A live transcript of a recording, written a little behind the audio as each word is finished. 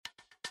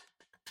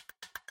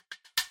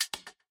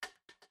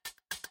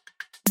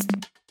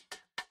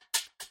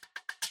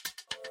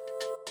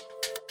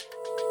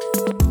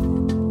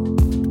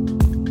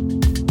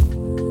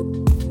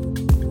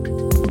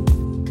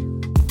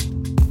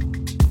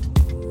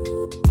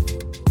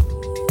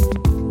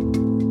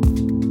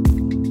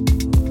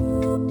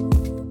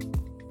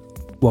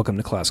Welcome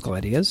to Classical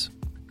Ideas.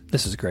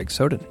 This is Greg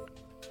Soden.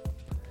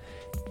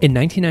 In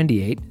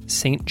 1998,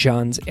 St.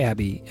 John's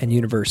Abbey and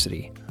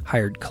University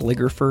hired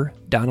calligrapher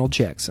Donald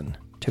Jackson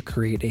to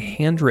create a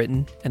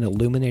handwritten and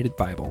illuminated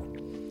Bible.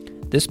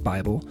 This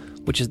Bible,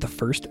 which is the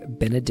first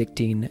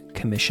Benedictine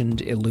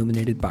commissioned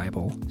illuminated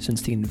Bible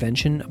since the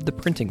invention of the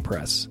printing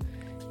press,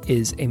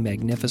 is a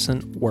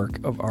magnificent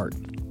work of art.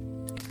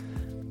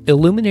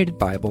 Illuminated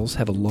Bibles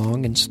have a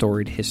long and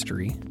storied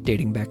history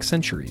dating back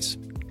centuries.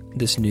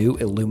 This new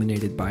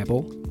illuminated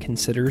Bible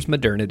considers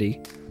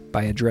modernity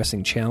by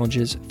addressing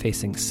challenges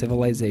facing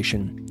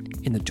civilization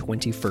in the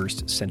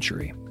 21st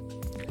century.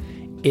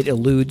 It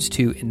alludes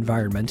to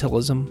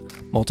environmentalism,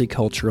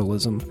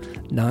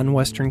 multiculturalism,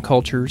 non-Western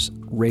cultures,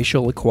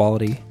 racial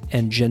equality,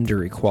 and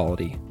gender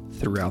equality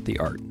throughout the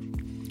art.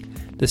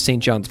 The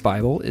St. John's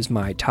Bible is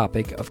my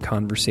topic of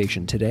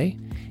conversation today,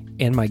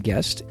 and my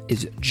guest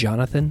is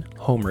Jonathan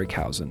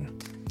Homrichhausen.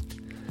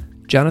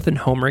 Jonathan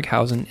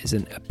Homrichhausen is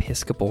an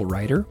Episcopal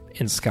writer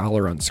and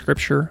scholar on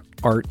scripture,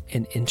 art,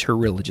 and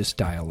interreligious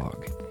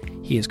dialogue.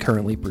 He is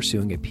currently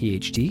pursuing a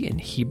PhD in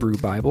Hebrew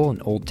Bible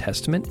and Old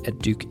Testament at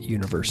Duke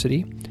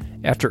University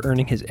after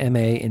earning his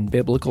MA in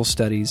Biblical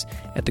Studies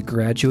at the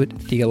Graduate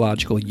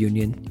Theological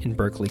Union in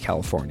Berkeley,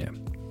 California.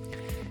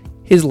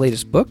 His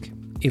latest book,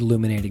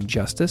 Illuminating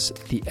Justice,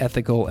 The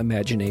Ethical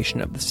Imagination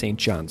of the St.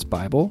 John's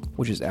Bible,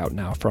 which is out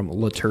now from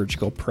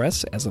Liturgical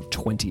Press as of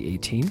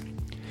 2018,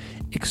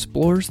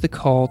 explores the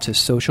call to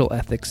social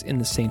ethics in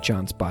the St.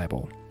 John's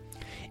Bible.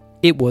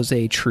 It was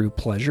a true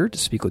pleasure to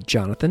speak with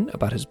Jonathan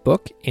about his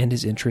book and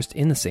his interest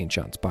in the St.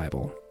 John's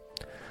Bible.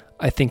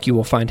 I think you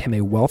will find him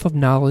a wealth of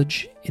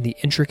knowledge in the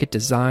intricate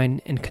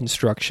design and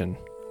construction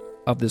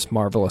of this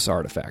marvelous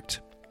artifact.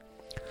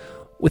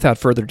 Without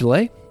further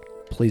delay,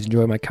 please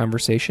enjoy my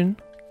conversation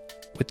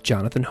with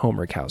Jonathan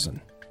Homrichhausen.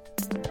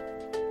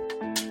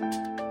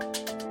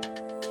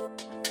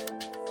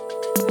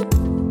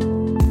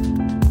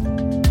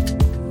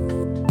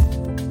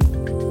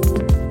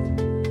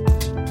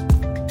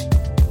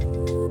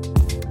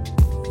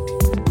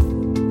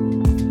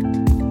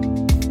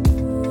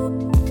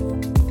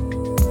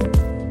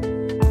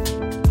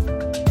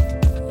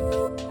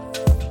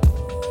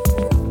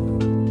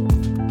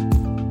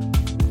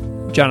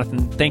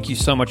 Jonathan, thank you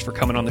so much for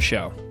coming on the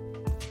show.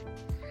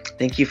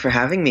 Thank you for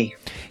having me.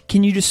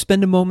 Can you just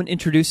spend a moment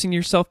introducing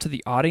yourself to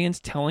the audience,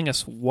 telling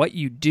us what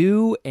you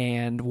do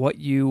and what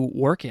you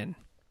work in?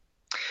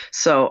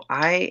 So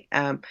I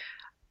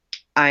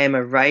am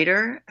a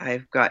writer.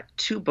 I've got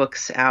 2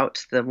 books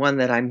out. The one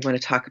that I'm going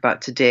to talk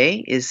about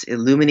today is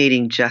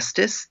Illuminating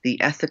Justice,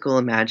 The Ethical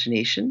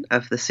Imagination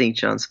of the St.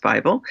 John's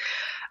Bible.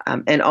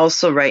 And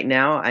also right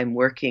now I'm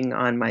working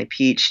on my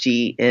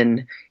PhD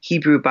in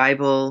Hebrew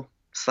Bible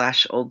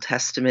 / Old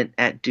Testament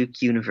at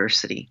Duke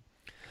University.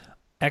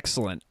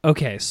 Excellent.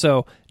 Okay,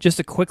 so just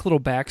a quick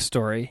little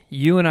backstory.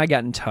 You and I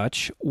got in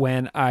touch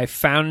when I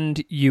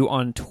found you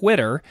on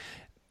Twitter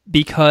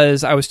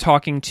because I was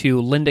talking to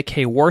Linda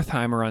K.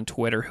 Wertheimer on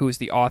Twitter, who is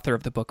the author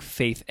of the book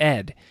Faith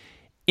Ed.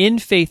 In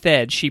Faith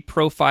Ed, she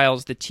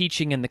profiles the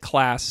teaching in the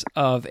class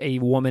of a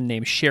woman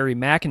named Sherry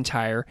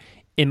McIntyre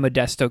in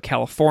Modesto,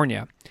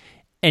 California.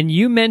 And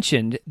you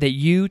mentioned that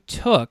you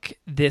took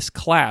this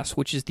class,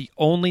 which is the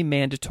only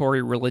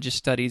mandatory religious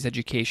studies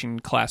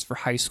education class for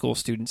high school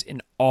students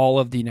in all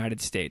of the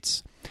United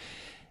States.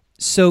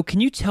 So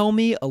can you tell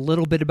me a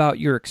little bit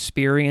about your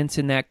experience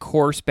in that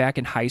course back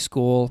in high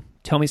school?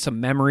 Tell me some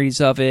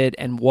memories of it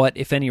and what,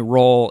 if any,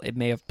 role it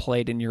may have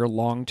played in your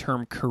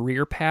long-term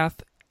career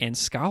path and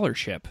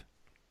scholarship.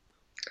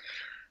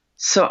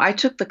 So I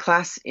took the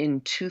class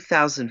in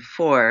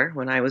 2004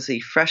 when I was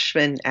a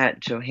freshman at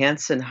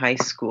Johansen High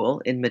School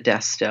in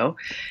Modesto.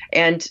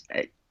 And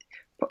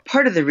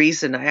part of the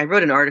reason I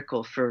wrote an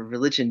article for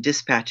Religion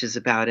Dispatches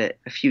about it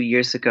a few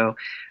years ago.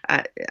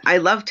 I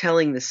love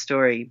telling this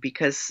story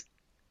because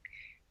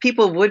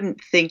people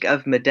wouldn't think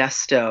of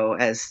Modesto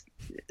as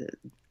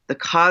the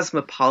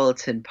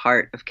cosmopolitan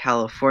part of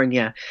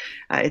California.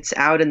 It's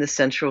out in the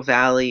Central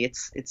Valley.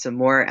 It's a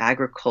more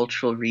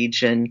agricultural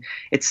region.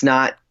 It's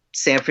not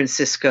San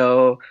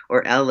Francisco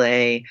or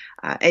LA,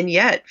 and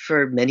yet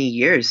for many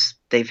years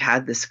they've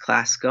had this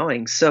class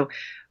going. So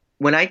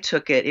when I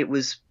took it, it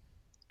was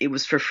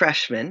for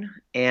freshmen,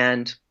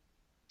 and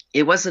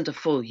it wasn't a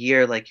full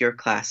year like your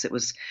class. It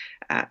was,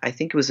 I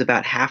think it was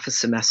about half a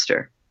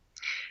semester,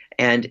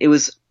 and it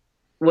was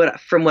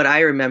from what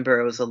I remember,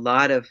 it was a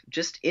lot of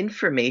just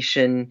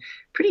information,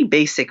 pretty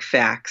basic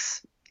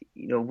facts.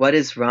 You know, what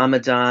is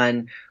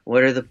Ramadan?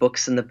 What are the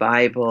books in the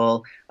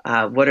Bible?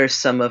 What are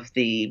some of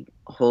the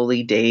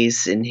holy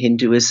days in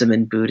Hinduism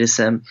and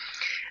Buddhism?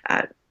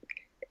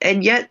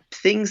 And yet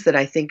things that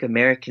I think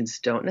Americans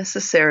don't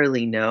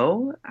necessarily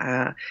know.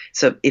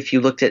 So if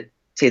you looked at,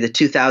 say, the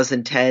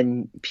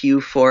 2010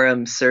 Pew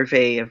Forum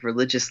survey of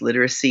religious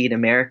literacy in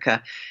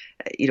America,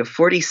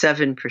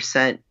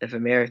 47% of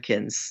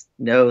Americans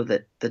know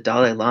that the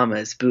Dalai Lama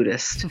is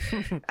Buddhist.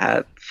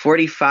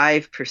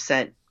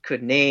 45%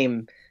 could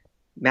name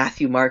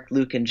Matthew, Mark,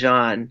 Luke, and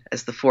John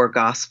as the 4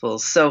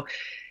 Gospels. So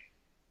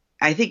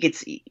I think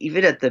it's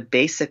even at the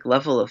basic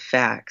level of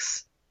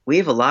facts, we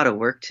have a lot of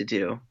work to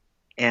do.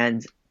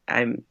 And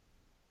I'm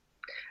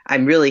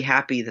really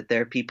happy that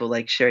there are people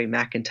like Sherry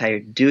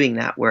McIntyre doing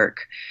that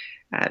work,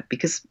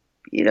 because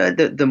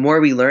the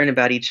more we learn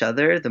about each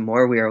other, the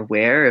more we are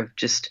aware of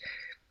just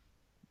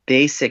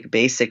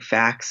basic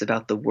facts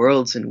about the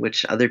worlds in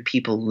which other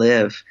people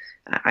live.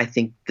 I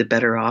think the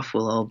better off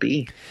we'll all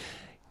be.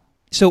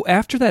 So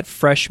after that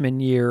freshman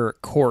year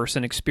course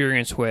and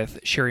experience with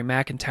Sherry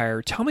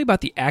McIntyre, tell me about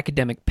the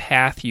academic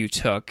path you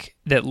took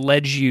that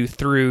led you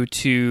through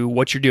to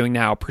what you're doing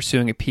now,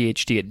 pursuing a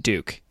PhD at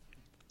Duke.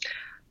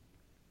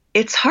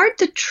 It's hard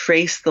to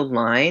trace the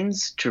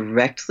lines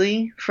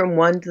directly from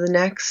one to the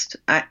next.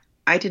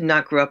 I did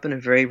not grow up in a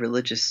very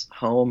religious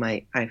home.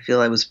 I feel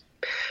I was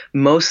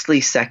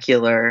mostly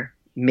secular,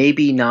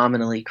 maybe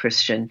nominally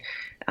Christian,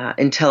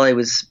 until I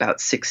was about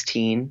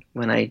 16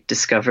 when I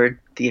discovered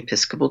the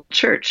Episcopal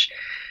Church.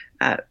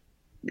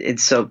 And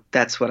so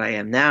that's what I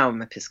am now.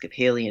 I'm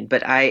Episcopalian.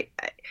 But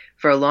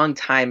for a long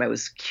time, I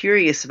was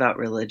curious about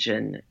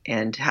religion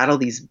and had all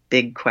these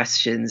big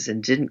questions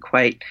and didn't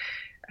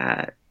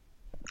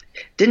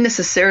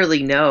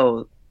necessarily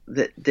know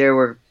that there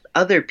were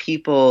other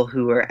people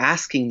who were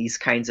asking these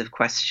kinds of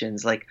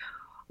questions, like,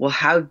 well,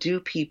 how do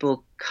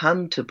people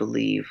come to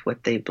believe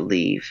what they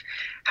believe?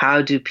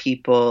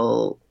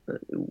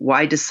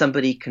 Why does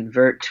somebody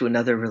convert to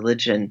another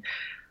religion?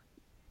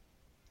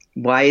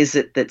 Why is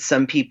it that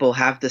some people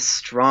have this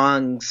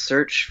strong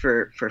search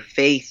for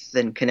faith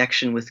and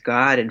connection with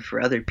God, and for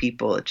other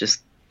people, it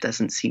just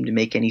doesn't seem to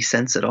make any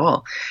sense at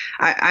all?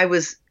 I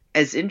was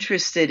as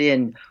interested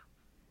in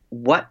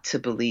what to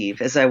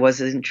believe as I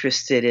was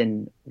interested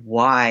in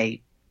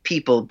why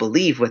people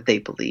believe what they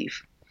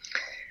believe.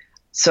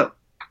 So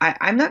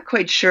I'm not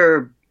quite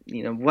sure,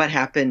 what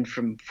happened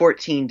from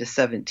 14 to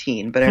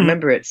 17, but I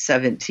remember at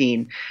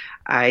 17,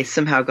 I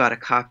somehow got a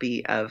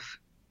copy of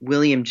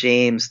William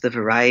James, The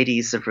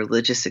Varieties of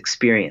Religious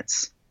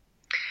Experience.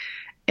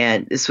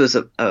 And this was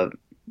a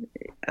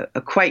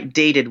quite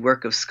dated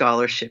work of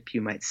scholarship,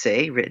 you might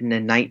say, written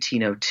in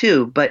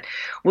 1902. But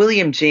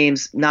William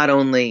James not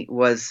only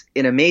was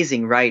an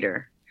amazing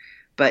writer,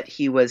 but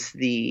he was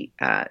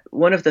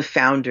one of the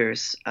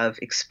founders of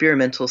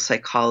experimental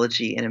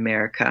psychology in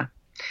America,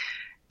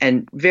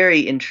 and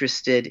very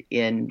interested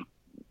in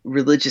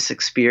religious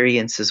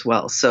experience as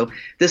well. So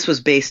this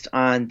was based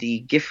on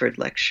the Gifford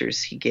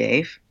lectures he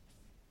gave.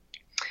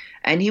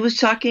 And he was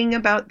talking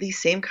about these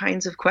same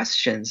kinds of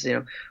questions,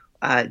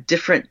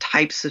 different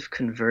types of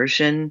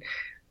conversion.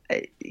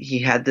 He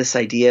had this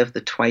idea of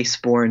the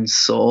twice-born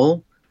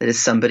soul, that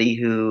is somebody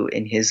who,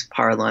 in his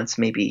parlance,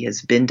 maybe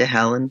has been to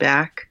hell and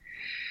back,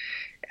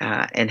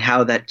 and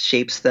how that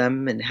shapes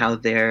them, and how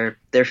their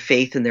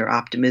faith and their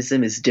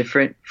optimism is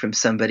different from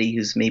somebody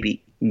who's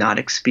maybe not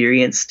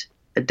experienced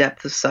a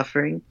depth of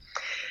suffering.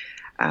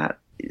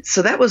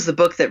 So that was the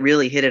book that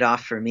really hit it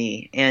off for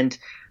me. And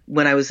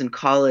when I was in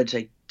college,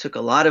 I took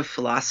a lot of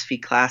philosophy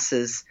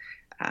classes,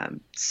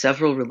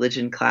 several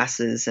religion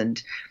classes,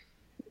 and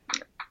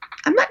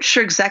I'm not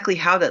sure exactly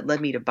how that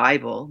led me to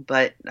Bible,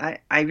 but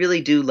I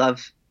really do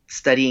love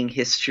studying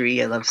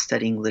history. I love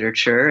studying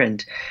literature.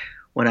 And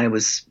when I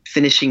was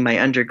finishing my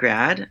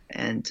undergrad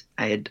and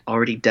I had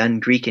already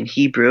done Greek and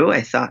Hebrew,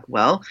 I thought,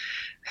 well,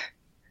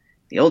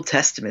 the Old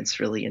Testament's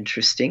really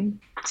interesting.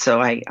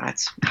 So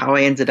that's how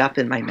I ended up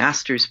in my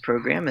master's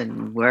program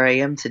and where I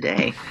am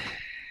today.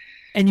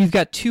 And you've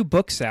got 2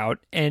 books out,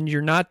 and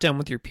you're not done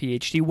with your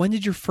PhD. When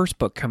did your first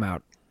book come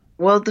out?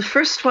 Well, the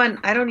first one,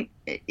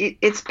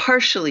 it's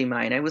partially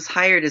mine. I was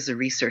hired as a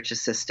research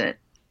assistant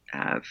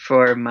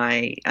for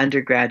my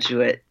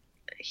undergraduate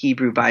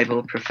Hebrew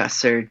Bible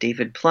professor,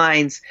 David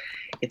Plines.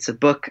 It's a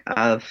book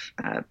of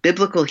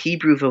biblical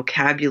Hebrew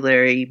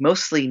vocabulary,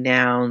 mostly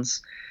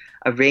nouns,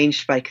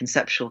 arranged by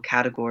conceptual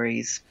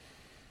categories.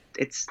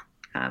 It's,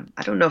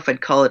 I don't know if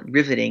I'd call it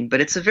riveting, but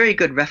it's a very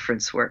good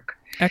reference work.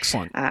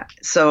 Excellent.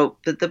 So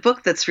the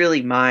book that's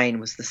really mine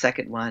was the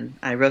second one.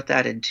 I wrote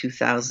that in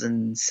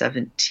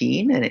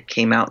 2017, and it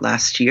came out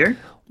last year.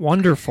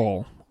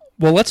 Wonderful.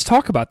 Well, let's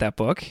talk about that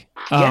book.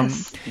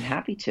 Yes, I'm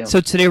happy to.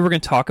 So today we're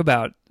going to talk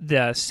about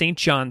the St.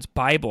 John's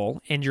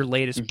Bible and your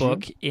latest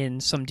book in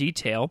some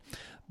detail.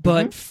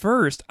 But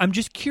first, I'm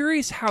just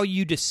curious how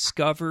you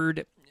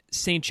discovered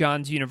St.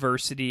 John's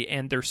University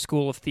and their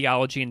School of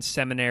Theology and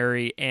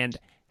Seminary, and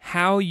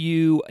how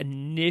you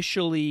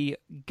initially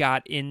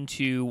got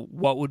into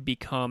what would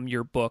become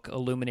your book,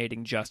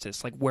 Illuminating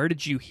Justice. Like, where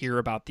did you hear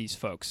about these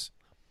folks?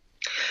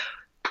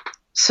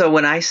 So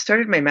when I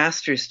started my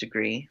master's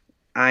degree,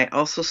 I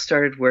also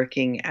started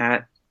working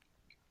at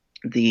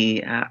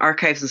the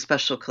Archives and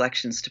Special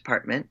Collections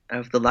Department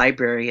of the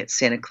library at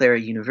Santa Clara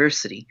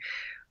University,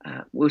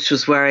 which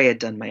was where I had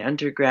done my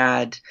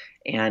undergrad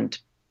and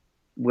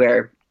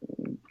where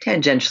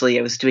tangentially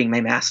I was doing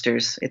my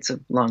master's. It's a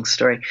long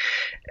story.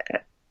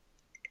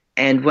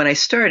 And when I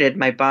started,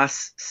 my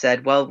boss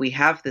said, well, we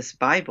have this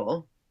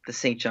Bible, the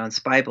St. John's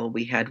Bible.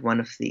 We had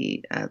one of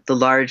the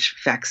large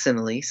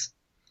facsimiles.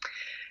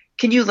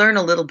 can you learn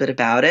a little bit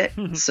about it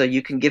so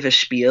you can give a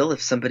spiel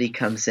if somebody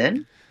comes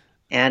in?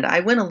 And I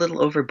went a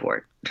little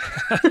overboard.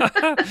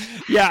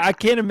 Yeah, I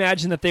can't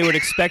imagine that they would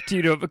expect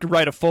you to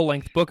write a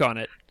full-length book on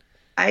it.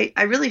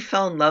 I really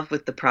fell in love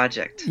with the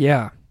project.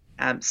 Yeah.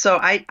 So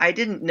I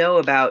didn't know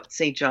about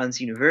St.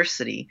 John's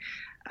University,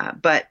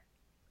 but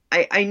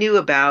I knew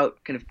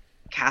about kind of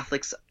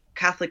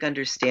Catholic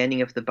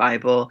understanding of the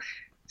Bible.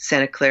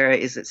 Santa Clara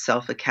is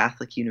itself a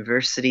Catholic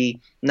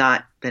university,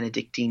 not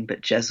Benedictine,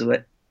 but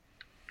Jesuit.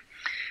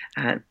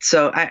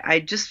 So I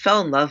just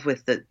fell in love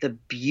with the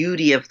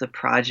beauty of the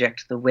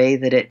project, the way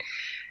that it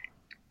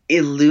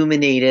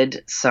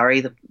illuminated,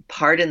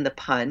 pardon the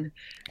pun,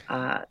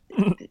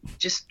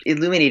 just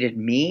illuminated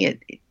me.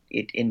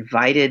 It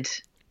invited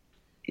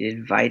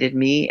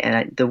me,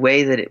 and the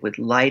way that it would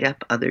light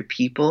up other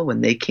people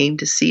when they came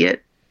to see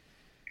it.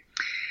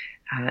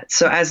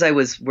 So as I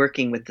was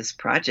working with this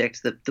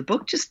project, the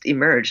book just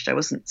emerged. I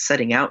wasn't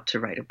setting out to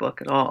write a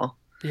book at all.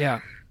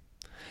 Yeah.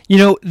 You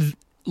know,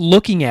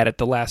 looking at it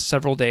the last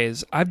several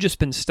days, I've just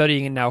been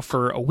studying it now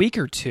for a week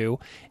or two,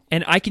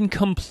 and I can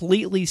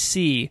completely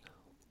see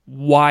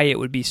why it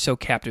would be so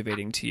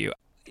captivating to you.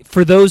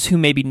 For those who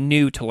may be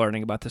new to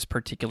learning about this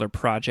particular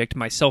project,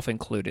 myself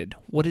included,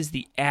 what is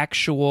the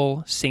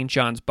actual St.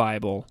 John's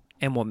Bible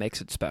and what makes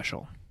it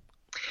special?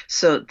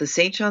 So the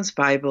St. John's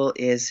Bible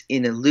is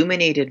an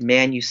illuminated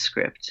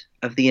manuscript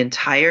of the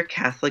entire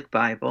Catholic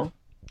Bible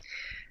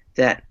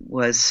that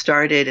was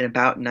started in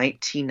about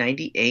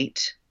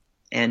 1998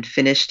 and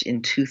finished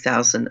in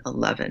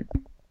 2011.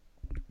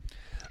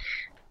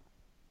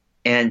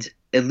 And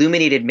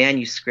illuminated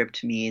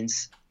manuscript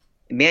means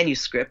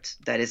manuscript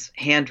that is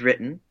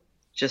handwritten,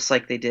 just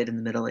like they did in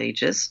the Middle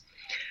Ages.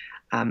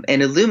 And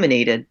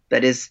illuminated,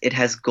 that is, it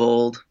has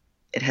gold,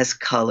 it has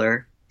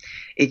color,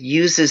 it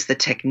uses the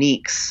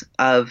techniques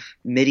of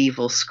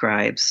medieval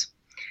scribes.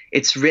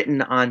 It's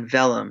written on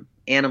vellum,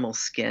 animal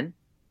skin,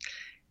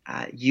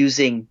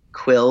 using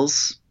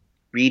quills,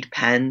 reed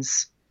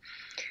pens.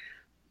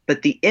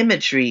 But the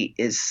imagery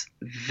is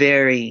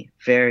very,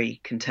 very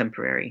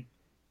contemporary.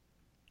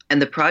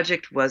 And the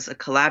project was a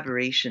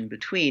collaboration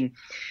between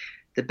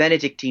the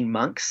Benedictine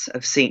monks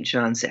of St.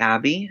 John's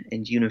Abbey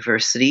and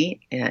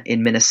University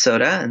in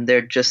Minnesota, and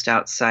they're just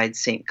outside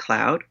St.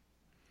 Cloud,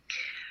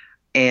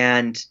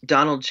 and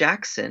Donald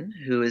Jackson,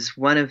 who is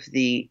one of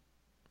the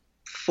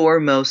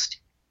foremost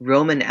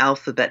Roman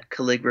alphabet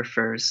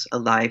calligraphers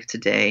alive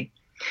today,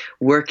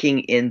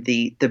 working in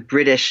the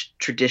British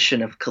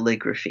tradition of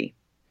calligraphy.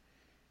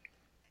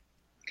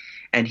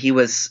 And he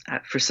was,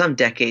 for some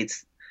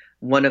decades,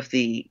 one of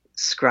the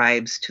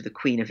scribes to the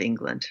Queen of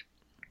England.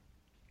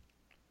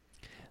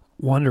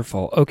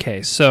 Wonderful.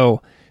 Okay,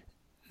 so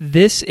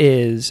this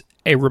is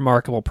a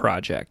remarkable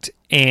project,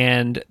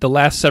 and the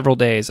last several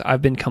days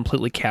I've been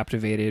completely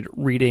captivated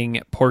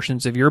reading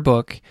portions of your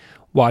book,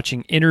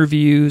 watching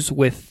interviews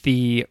with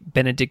the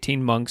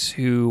Benedictine monks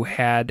who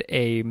had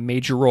a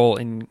major role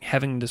in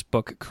having this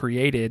book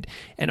created,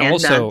 and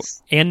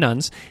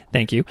nuns,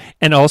 thank you,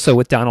 and also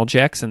with Donald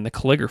Jackson, the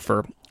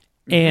calligrapher.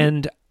 Mm-hmm.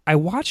 And I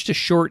watched a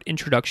short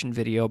introduction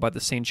video about the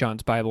St.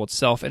 John's Bible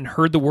itself and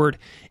heard the word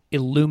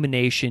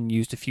illumination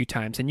used a few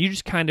times, and you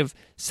just kind of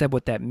said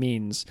what that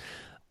means.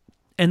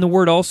 And the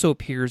word also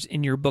appears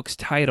in your book's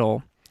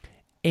title.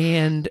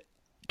 And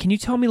can you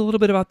tell me a little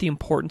bit about the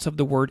importance of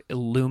the word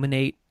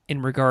illuminate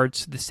in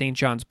regards to the St.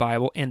 John's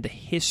Bible and the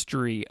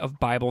history of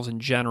Bibles in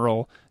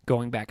general,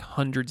 going back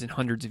hundreds and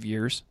hundreds of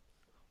years?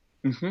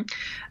 Mm-hmm.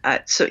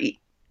 So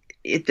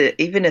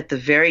even at the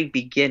very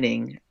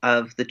beginning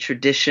of the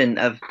tradition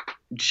of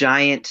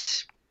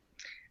giant,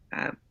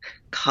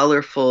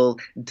 colorful,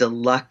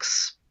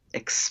 deluxe,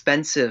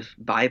 expensive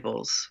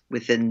Bibles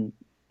within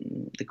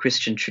the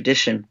Christian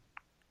tradition,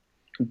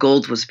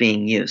 gold was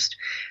being used.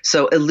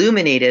 So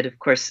illuminated, of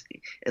course,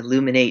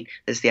 illuminate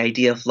is the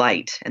idea of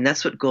light, and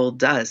that's what gold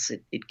does.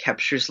 It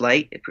captures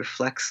light, it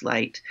reflects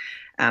light.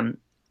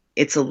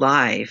 It's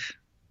alive,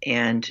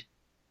 and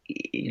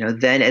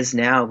then as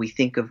now we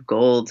think of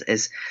gold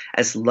as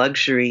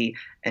luxury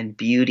and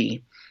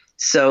beauty.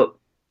 So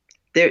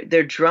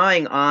they're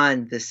drawing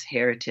on this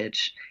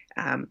heritage.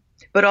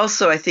 But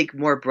also, I think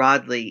more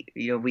broadly,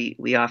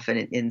 we often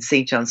in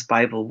St. John's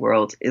Bible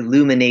world,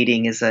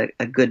 illuminating is a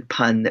good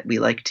pun that we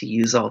like to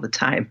use all the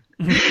time,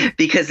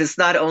 because it's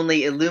not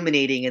only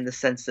illuminating in the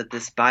sense that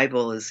this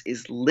Bible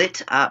is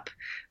lit up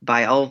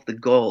by all of the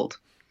gold.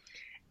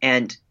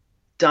 And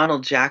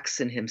Donald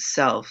Jackson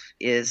himself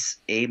is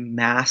a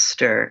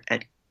master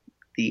at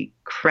the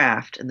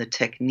craft and the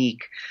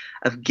technique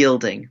of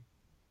gilding.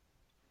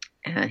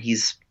 And he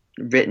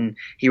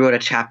wrote a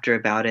chapter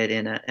about it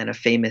in a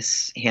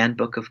famous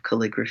handbook of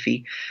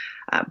calligraphy.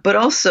 But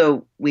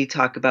also we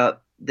talk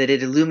about that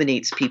it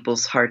illuminates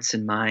people's hearts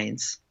and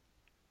minds.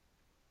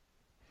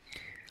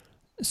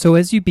 So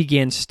as you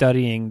began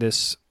studying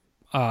this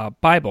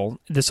Bible,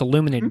 this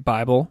illuminated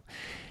Bible,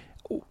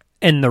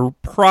 and the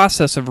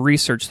process of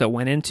research that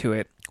went into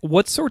it,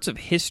 what sorts of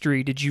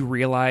history did you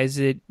realize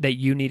that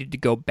you needed to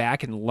go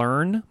back and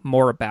learn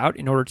more about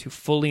in order to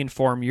fully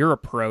inform your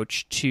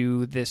approach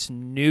to this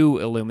new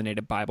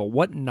Illuminated Bible?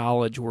 What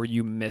knowledge were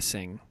you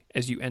missing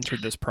as you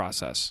entered this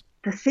process?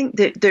 The thing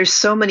that there's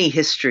so many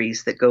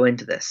histories that go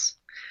into this,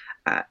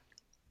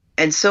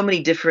 and so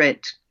many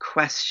different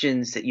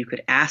questions that you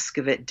could ask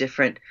of it,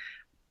 different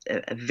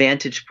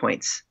vantage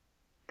points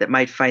that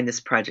might find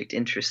this project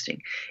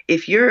interesting.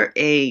 If you're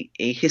a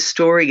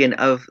historian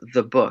of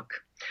the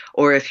book,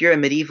 or if you're a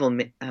medieval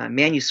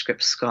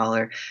manuscript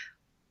scholar,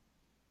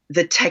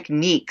 the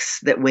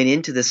techniques that went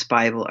into this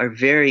Bible are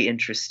very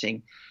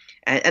interesting.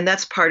 And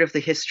that's part of the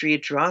history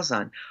it draws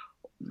on.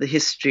 The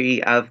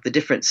history of the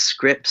different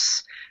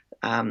scripts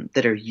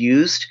that are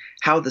used,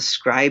 how the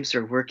scribes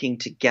are working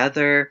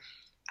together,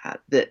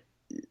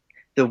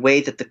 the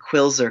way that the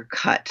quills are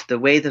cut, the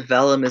way the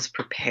vellum is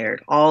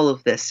prepared. All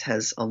of this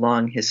has a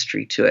long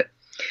history to it.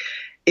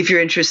 If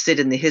you're interested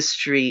in the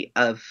history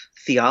of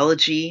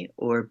theology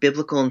or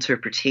biblical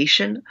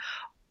interpretation,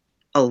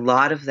 a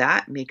lot of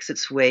that makes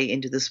its way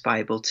into this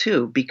Bible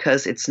too,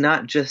 because it's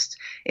not just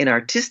an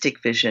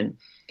artistic vision,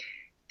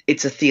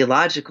 it's a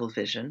theological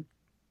vision.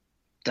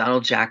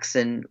 Donald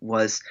Jackson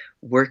was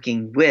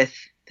working with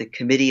the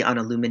Committee on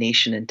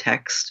Illumination and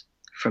Text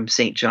from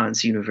St.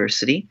 John's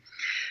University,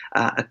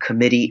 a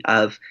committee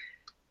of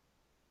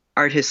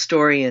art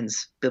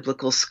historians,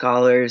 biblical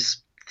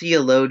scholars,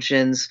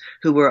 theologians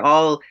who were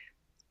all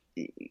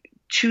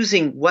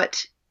choosing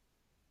what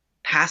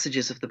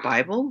passages of the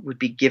Bible would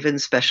be given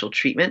special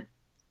treatment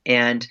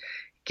and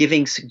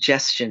giving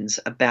suggestions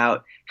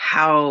about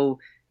how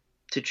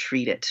to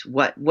treat it,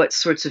 what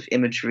sorts of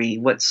imagery,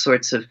 what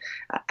sorts of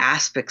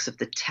aspects of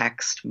the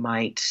text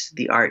might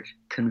the art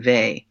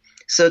convey.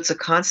 So it's a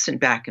constant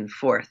back and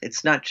forth.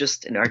 It's not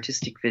just an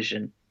artistic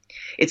vision.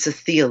 It's a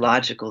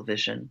theological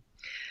vision.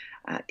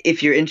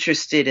 If you're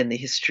interested in the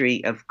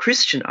history of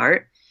Christian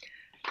art,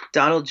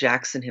 Donald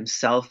Jackson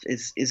himself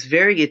is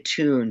very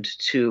attuned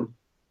to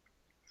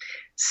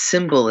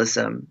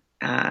symbolism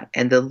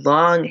and the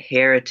long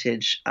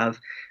heritage of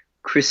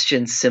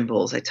Christian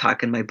symbols. I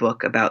talk in my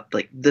book about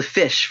like the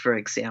fish, for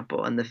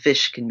example, and the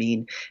fish can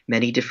mean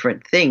many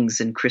different things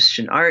in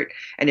Christian art,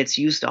 and it's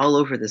used all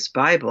over this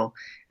Bible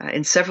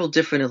in several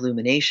different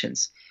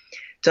illuminations.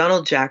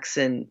 Donald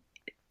Jackson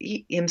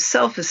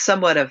himself is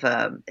somewhat of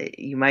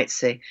you might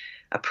say,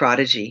 a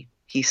prodigy.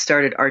 He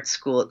started art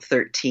school at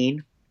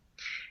 13,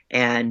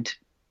 and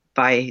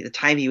by the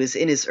time he was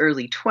in his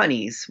early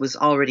 20s, was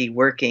already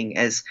working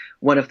as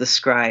one of the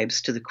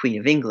scribes to the Queen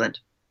of England.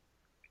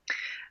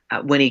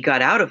 When he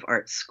got out of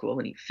art school,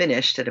 when he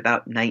finished at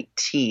about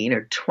 19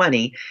 or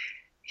 20,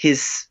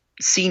 his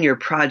senior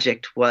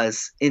project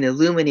was an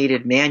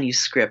illuminated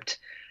manuscript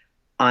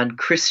on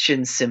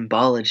Christian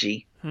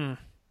symbology.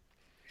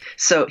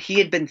 So he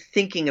had been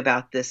thinking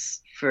about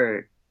this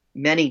for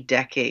many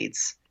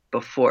decades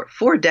before.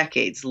 4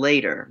 decades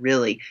later,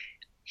 really,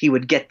 he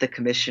would get the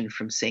commission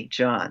from St.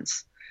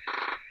 John's.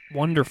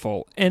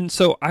 Wonderful. And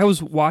so I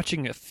was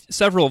watching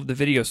several of the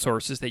video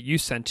sources that you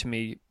sent to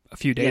me a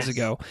few days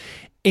ago,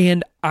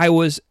 and I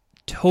was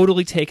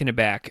totally taken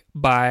aback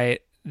by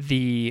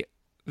the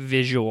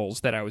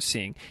visuals that I was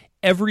seeing.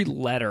 Every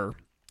letter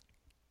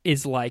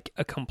is like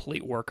a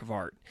complete work of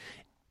art.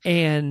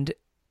 And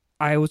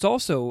I was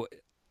also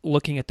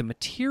looking at the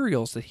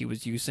materials that he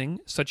was using,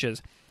 such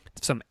as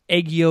some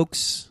egg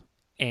yolks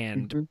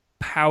and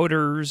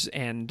powders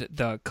and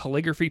the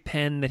calligraphy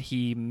pen that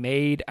he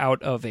made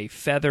out of a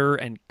feather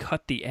and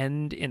cut the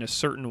end in a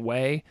certain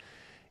way.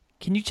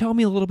 Can you tell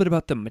me a little bit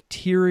about the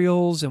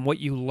materials and what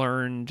you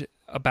learned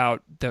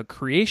about the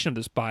creation of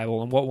this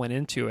Bible and what went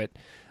into it?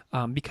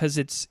 Because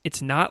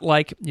it's not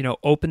like,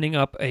 opening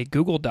up a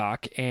Google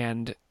Doc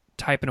and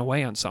typing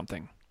away on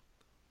something.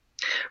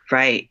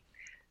 Right.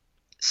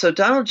 So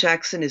Donald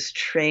Jackson is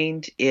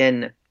trained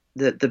in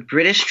the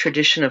British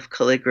tradition of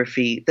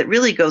calligraphy that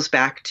really goes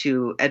back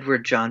to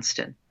Edward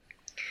Johnston.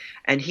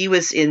 And he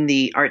was in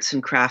the arts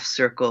and crafts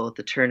circle at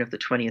the turn of the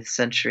 20th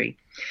century.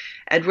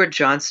 Edward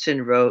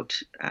Johnston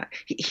wrote,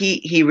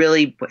 he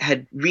really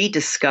had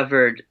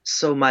rediscovered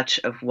so much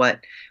of what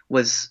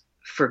was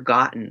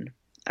forgotten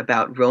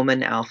about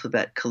Roman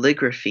alphabet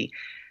calligraphy,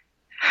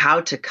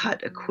 how to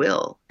cut a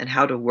quill and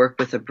how to work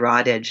with a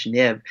broad edge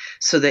nib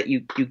so that you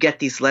get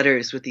these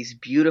letters with these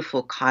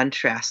beautiful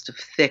contrasts of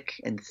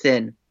thick and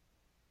thin.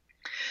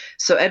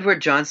 So Edward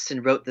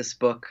Johnston wrote this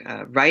book,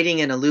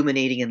 Writing and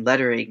Illuminating and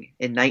Lettering,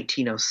 in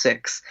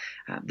 1906,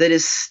 that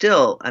is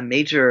still a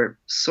major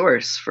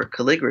source for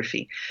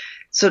calligraphy.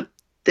 So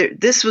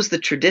this was the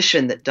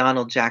tradition that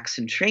Donald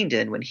Jackson trained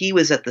in. When he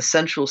was at the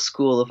Central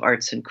School of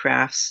Arts and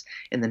Crafts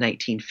in the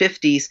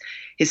 1950s,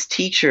 his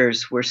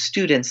teachers were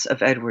students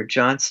of Edward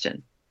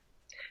Johnston,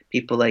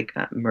 people like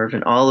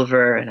Mervyn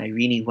Oliver and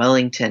Irene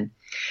Wellington.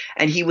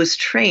 And he was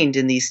trained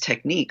in these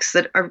techniques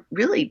that are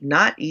really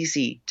not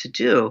easy to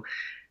do.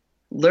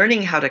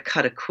 Learning how to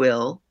cut a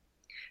quill,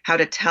 how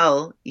to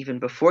tell, even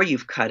before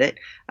you've cut it,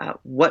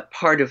 what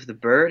part of the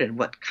bird and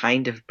what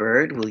kind of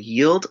bird will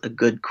yield a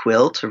good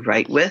quill to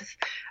write with,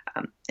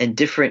 And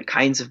different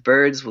kinds of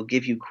birds will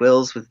give you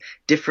quills with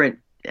different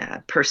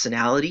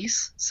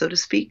personalities, so to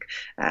speak.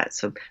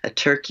 So a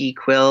turkey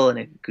quill and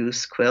a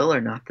goose quill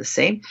are not the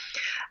same.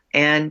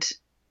 And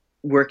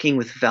working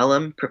with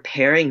vellum,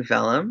 preparing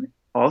vellum,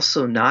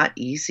 also not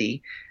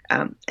easy.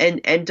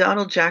 And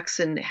Donald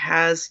Jackson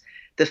has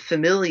the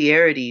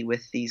familiarity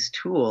with these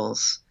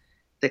tools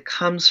that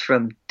comes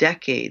from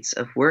decades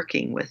of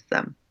working with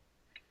them.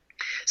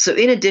 So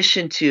in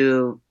addition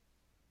to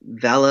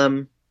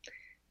vellum,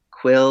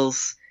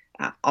 quills,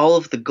 all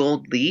of the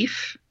gold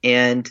leaf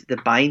and the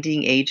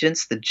binding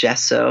agents, the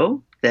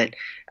gesso that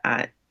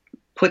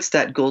puts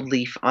that gold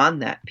leaf on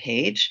that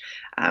page.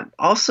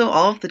 Also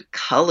all of the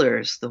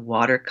colors, the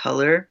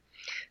watercolor,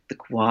 the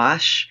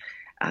gouache,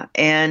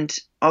 and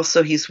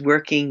also he's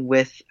working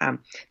with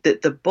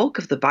the bulk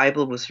of the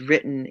Bible was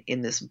written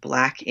in this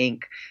black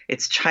ink.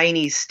 It's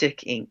Chinese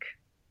stick ink,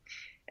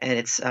 and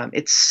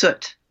it's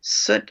soot.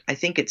 Soot. I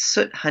think it's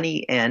soot,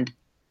 honey, and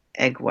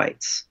egg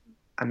whites.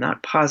 I'm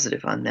not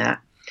positive on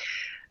that.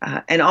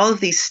 And all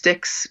of these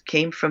sticks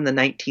came from the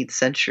 19th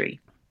century.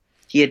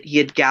 He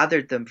had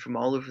gathered them from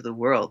all over the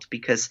world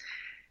because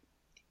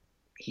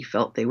he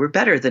felt they were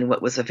better than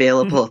what was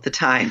available at the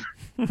time.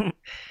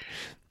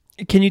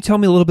 Can you tell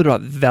me a little bit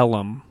about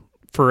vellum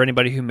for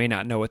anybody who may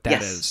not know what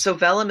that is? Yes. So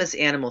vellum is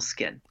animal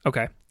skin.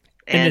 Okay.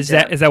 And is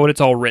that what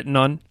it's all written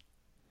on?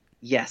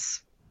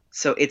 Yes.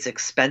 So it's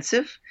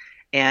expensive,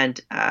 and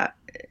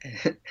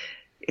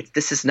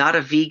this is not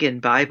a vegan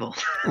Bible.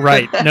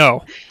 Right.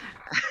 No.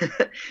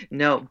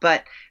 No,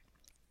 but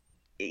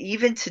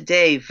even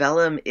today,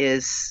 vellum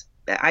is.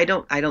 I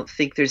don't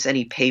think there's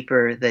any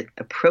paper that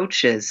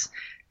approaches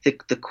the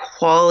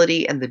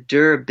quality and the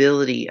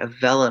durability of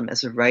vellum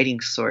as a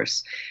writing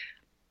source.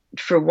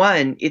 For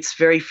one, it's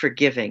very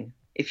forgiving.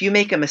 If you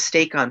make a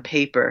mistake on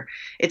paper,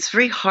 it's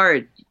very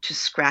hard to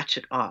scratch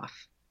it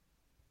off,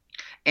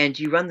 and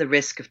you run the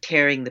risk of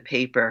tearing the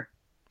paper.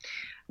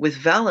 With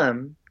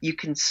vellum, you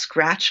can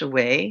scratch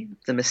away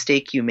the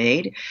mistake you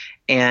made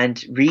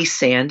and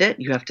re-sand it.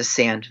 You have to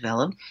sand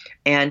vellum,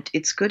 and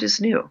it's good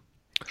as new.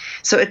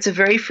 So it's a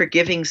very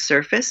forgiving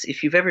surface.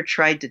 If you've ever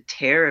tried to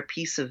tear a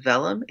piece of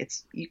vellum,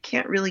 you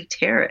can't really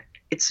tear it.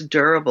 It's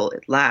durable.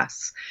 It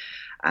lasts.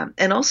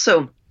 And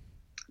also,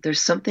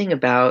 there's something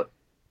about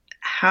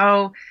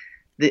how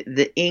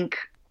the ink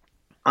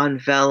on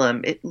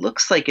vellum, it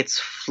looks like it's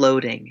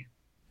floating.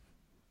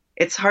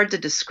 It's hard to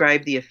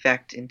describe the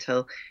effect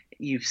until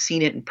you've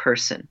seen it in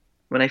person.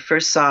 When I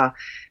first saw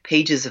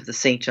pages of the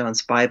St.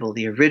 John's Bible,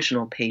 the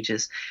original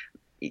pages,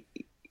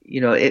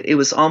 it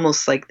was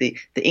almost like the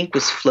ink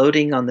was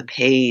floating on the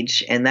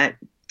page, and that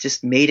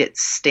just made it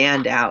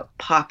stand out,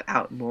 pop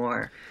out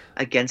more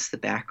against the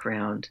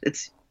background.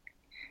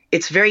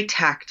 It's very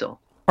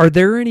tactile. Are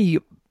there any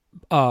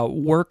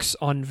works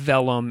on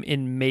vellum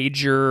in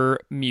major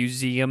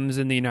museums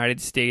in the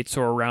United States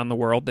or around the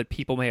world that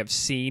people may have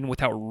seen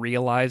without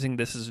realizing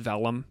this is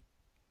vellum?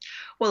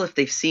 Well, if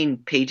they've seen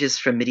pages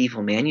from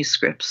medieval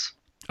manuscripts.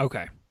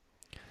 Okay.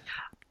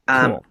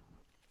 Cool.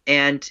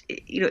 And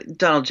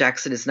Donald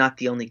Jackson is not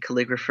the only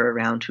calligrapher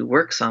around who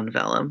works on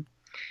vellum.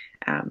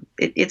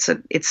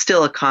 It's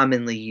still a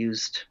commonly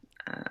used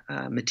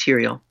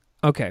material.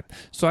 Okay,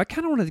 so I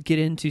kind of want to get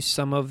into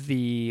some of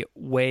the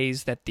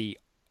ways that the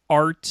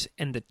art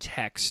and the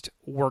text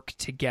work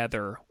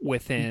together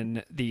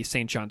within the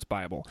St. John's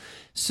Bible.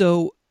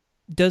 So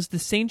does the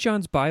St.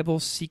 John's Bible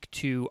seek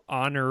to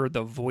honor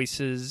the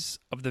voices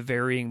of the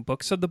varying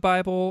books of the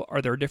Bible?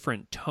 Are there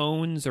different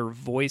tones or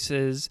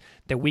voices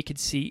that we could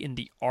see in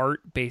the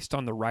art based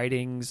on the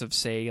writings of,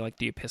 say, like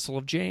the Epistle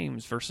of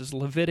James versus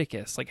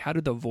Leviticus? Like, how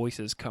do the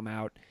voices come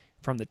out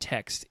from the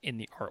text in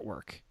the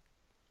artwork?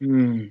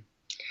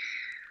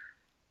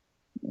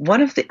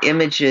 One of the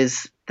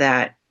images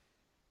that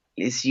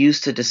is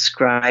used to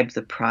describe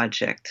the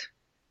project,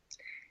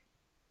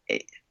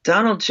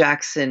 Donald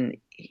Jackson,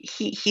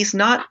 he's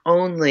not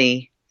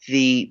only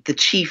the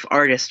chief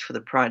artist for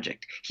the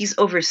project, he's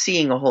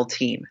overseeing a whole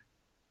team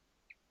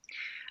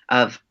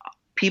of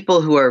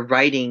people who are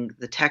writing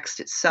the text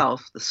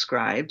itself, the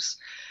scribes,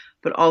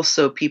 but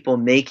also people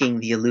making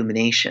the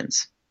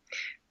illuminations.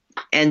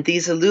 And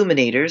these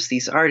illuminators,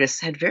 these artists,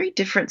 had very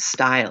different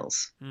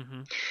styles.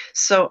 Mm-hmm.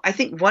 So I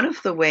think one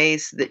of the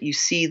ways that you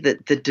see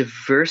that the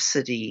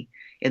diversity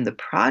in the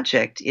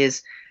project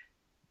is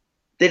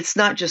that it's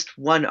not just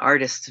one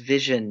artist's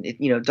vision.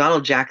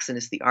 Donald Jackson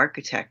is the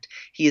architect.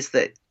 He is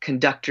the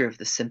conductor of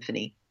the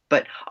symphony.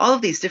 But all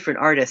of these different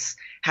artists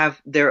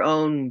have their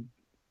own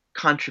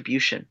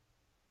contribution.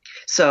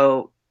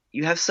 So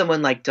you have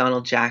someone like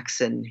Donald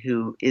Jackson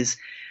who is,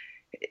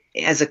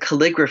 as a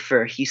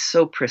calligrapher, he's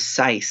so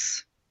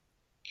precise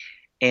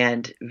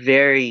and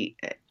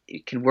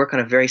can work on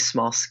a very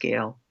small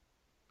scale.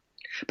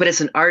 But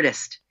as an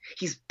artist,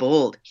 he's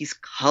bold, he's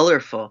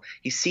colorful.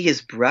 You see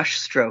his brush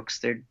strokes.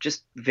 They're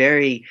just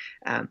very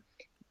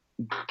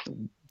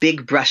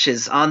big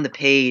brushes on the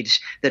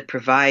page that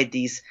provide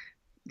these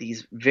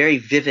very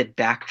vivid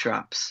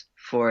backdrops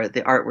for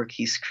the artwork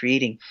he's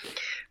creating.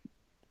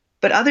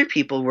 But other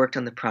people worked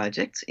on the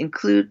project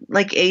include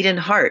like Aidan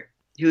Hart,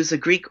 who's a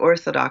Greek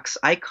Orthodox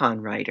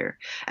icon writer,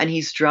 and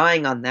he's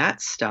drawing on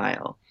that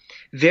style,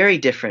 very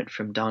different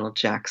from Donald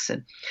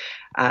Jackson.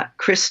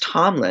 Chris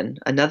Tomlin,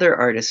 another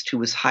artist who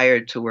was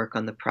hired to work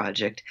on the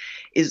project,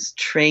 is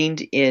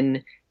trained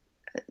in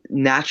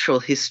natural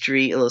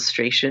history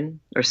illustration,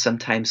 or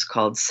sometimes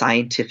called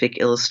scientific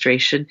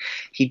illustration.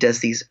 He does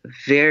these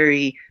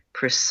very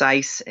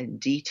precise and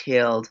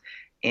detailed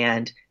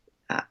and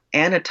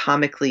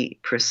anatomically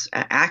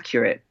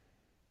accurate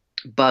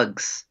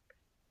bugs,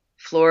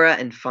 flora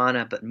and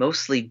fauna, but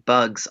mostly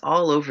bugs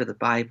all over the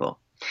Bible.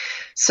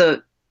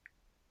 So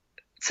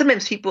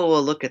sometimes people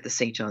will look at the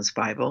St. John's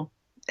Bible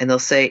and they'll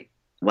say,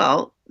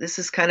 well, this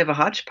is kind of a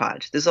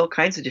hodgepodge. There's all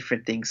kinds of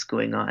different things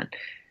going on.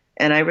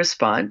 And I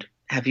respond,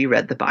 have you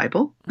read the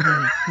Bible?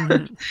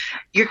 Mm-hmm.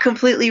 You're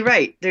completely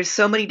right. There's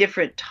so many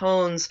different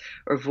tones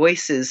or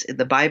voices in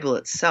the Bible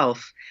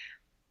itself.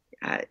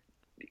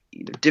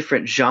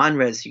 Different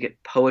genres. You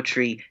get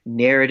poetry,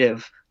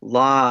 narrative,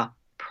 law,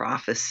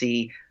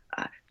 prophecy,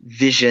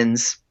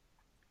 visions.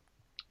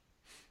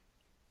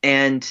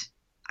 And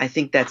I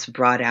think that's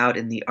brought out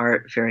in the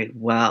art very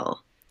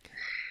well.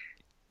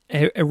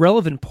 A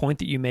relevant point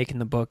that you make in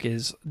the book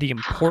is the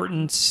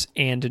importance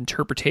and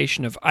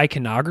interpretation of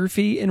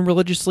iconography in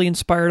religiously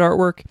inspired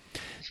artwork.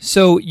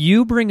 So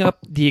you bring up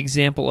the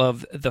example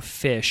of the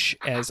fish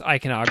as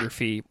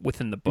iconography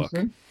within the book.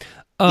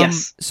 Mm-hmm.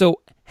 Yes.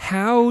 So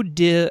how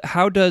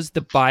does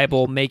the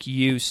Bible make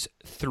use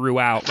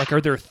throughout? Like,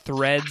 are there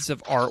threads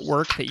of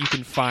artwork that you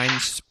can find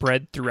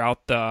spread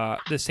throughout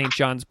the St.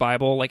 John's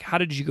Bible? Like, how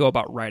did you go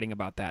about writing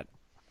about that?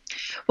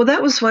 Well,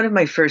 that was one of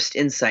my first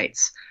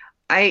insights.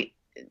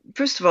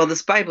 First of all,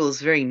 this Bible is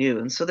very new,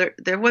 and so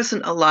there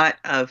wasn't a lot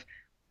of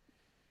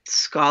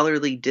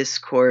scholarly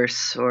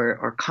discourse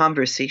or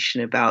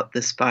conversation about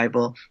this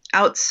Bible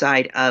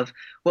outside of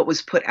what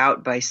was put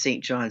out by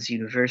St. John's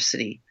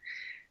University.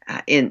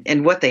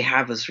 And what they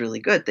have is really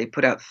good. They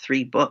put out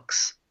 3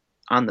 books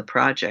on the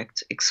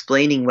project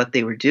explaining what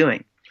they were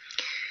doing.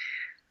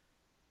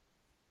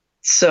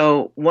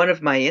 So one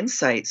of my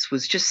insights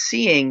was just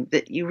seeing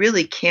that you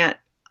really can't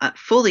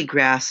fully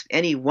grasp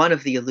any one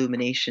of the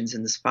illuminations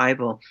in this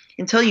Bible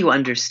until you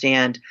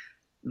understand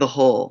the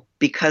whole,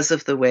 because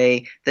of the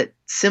way that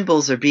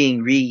symbols are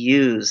being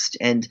reused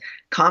and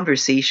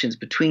conversations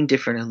between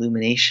different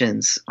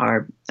illuminations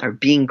are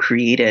being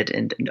created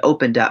and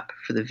opened up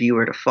for the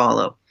viewer to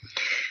follow.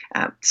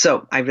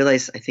 So I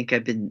realize I think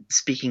I've been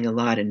speaking a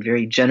lot in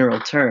very general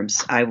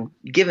terms. I will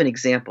give an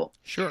example.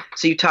 Sure.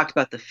 So you talked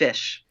about the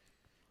fish.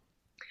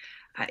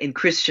 In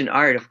Christian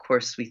art, of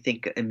course, we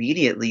think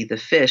immediately the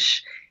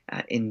fish,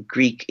 in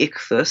Greek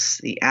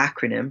ichthus, the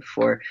acronym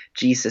for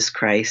Jesus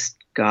Christ,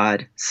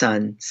 God,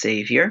 Son,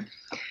 Savior.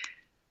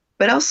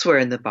 But elsewhere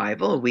in the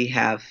Bible, we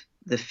have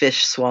the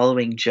fish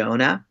swallowing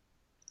Jonah,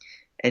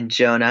 and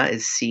Jonah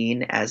is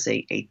seen as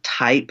a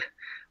type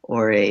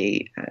or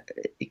a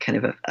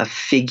kind of a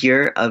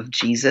figure of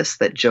Jesus,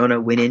 that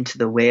Jonah went into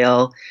the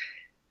whale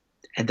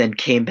and then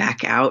came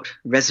back out,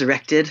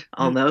 resurrected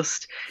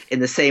almost, in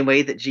the same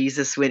way that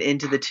Jesus went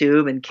into the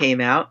tomb and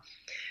came out.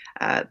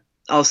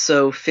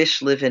 Also,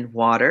 fish live in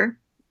water,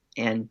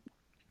 and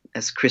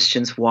as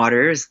Christians,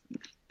 water is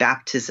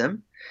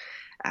baptism.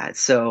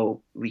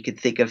 So we could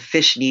think of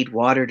fish need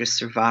water to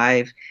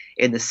survive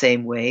in the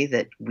same way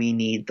that we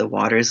need the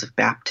waters of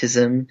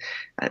baptism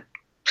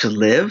to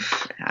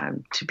live,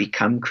 to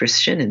become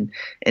Christian and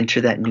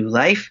enter that new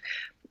life.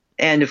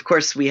 And of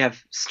course, we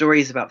have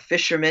stories about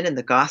fishermen in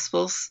the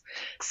Gospels.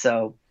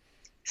 So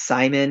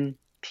Simon,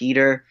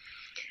 Peter.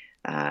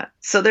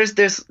 So there's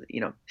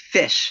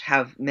fish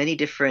have many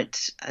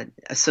different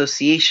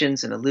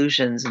associations and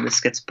allusions, and this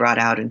gets brought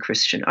out in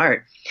Christian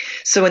art.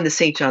 So in the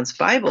St. John's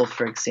Bible,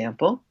 for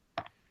example,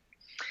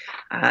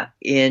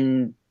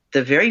 in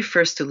the very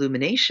first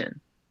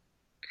illumination,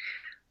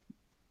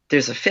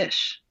 there's a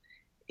fish.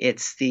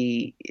 It's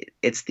the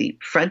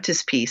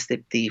frontispiece,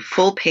 the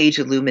full page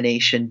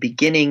illumination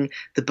beginning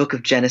the book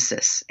of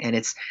Genesis, and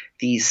it's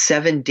these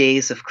 7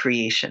 days of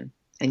creation,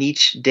 and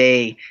each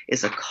day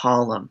is a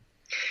column.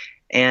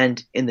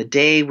 And in the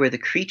day where the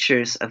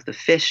creatures of the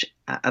fish,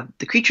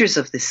 the creatures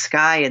of the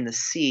sky and the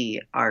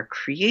sea are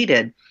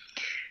created,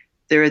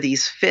 there are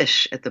these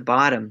fish at the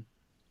bottom,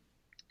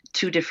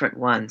 2 different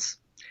ones.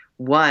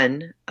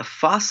 One, a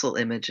fossil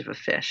image of a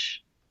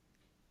fish,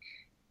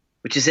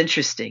 which is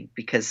interesting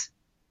because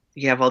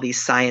you have all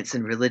these science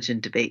and religion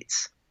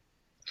debates.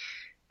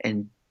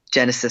 And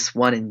Genesis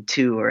 1 and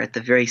 2 are at the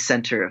very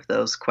center of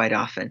those quite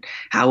often.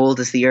 How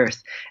old is the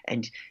earth?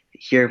 And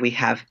here we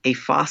have a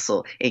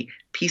fossil, a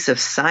piece of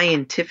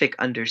scientific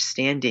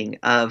understanding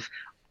of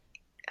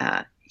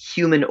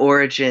human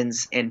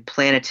origins and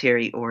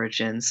planetary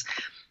origins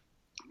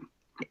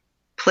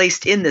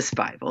placed in this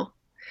Bible.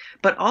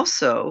 But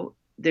also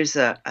there's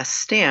a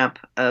stamp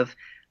of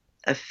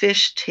a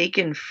fish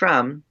taken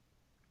from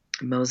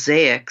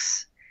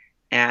mosaics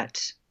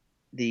at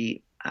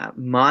the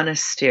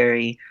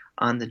monastery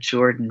on the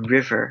Jordan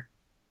River,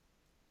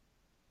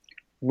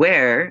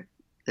 where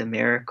the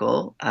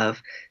miracle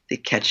of the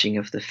catching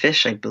of the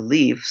fish, I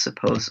believe,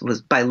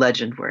 was by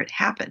legend where it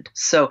happened.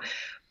 So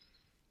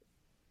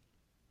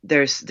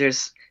there's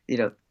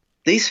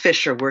these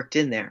fish are worked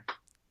in there.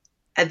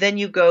 And then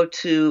you go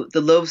to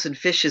the loaves and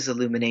fishes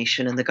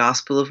illumination in the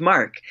Gospel of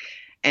Mark.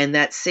 And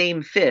that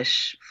same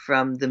fish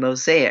from the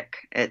mosaic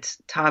at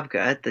Tabgha,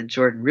 at the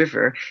Jordan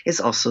River, is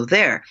also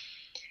there.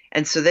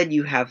 And so then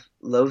you have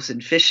loaves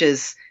and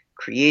fishes,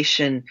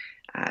 creation.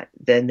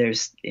 Then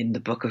there's, in the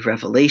book of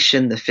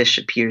Revelation, the fish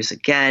appears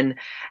again.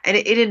 And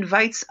it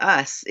invites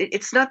us.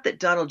 It's not that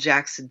Donald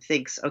Jackson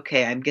thinks,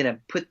 okay, I'm going to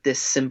put this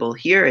symbol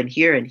here and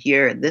here and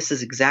here, and this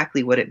is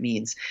exactly what it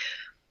means.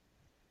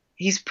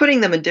 He's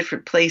putting them in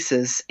different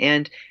places,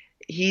 and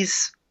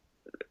he's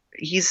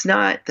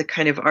not the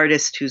kind of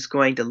artist who's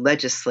going to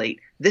legislate,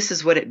 this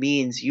is what it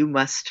means, you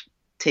must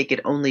take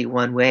it only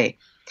one way.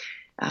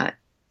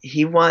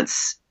 He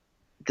wants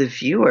the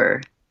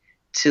viewer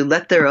to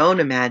let their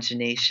own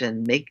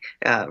imagination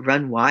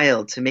run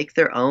wild, to make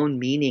their own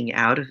meaning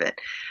out of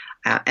it.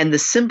 And the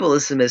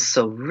symbolism is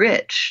so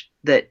rich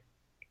that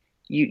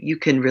you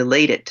can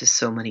relate it to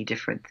so many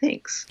different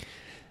things.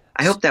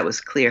 I hope that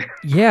was clear.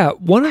 Yeah,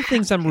 one of the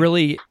things I'm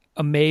really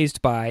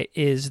amazed by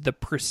is the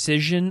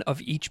precision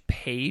of each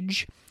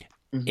page.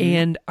 Mm-hmm.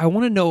 And I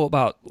want to know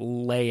about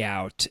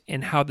layout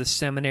and how the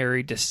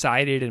seminary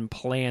decided and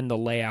planned the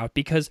layout,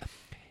 because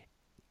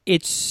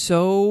it's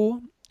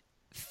so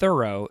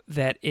thorough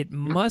that it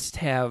must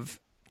have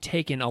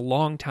taken a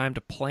long time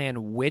to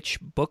plan which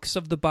books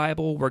of the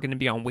Bible were going to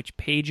be on which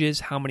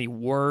pages, how many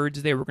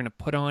words they were going to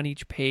put on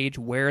each page,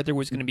 where there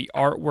was going to be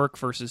artwork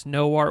versus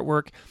no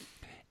artwork,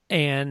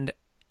 and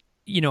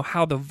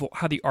how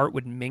the art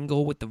would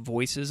mingle with the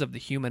voices of the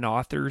human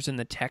authors and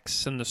the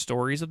texts and the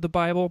stories of the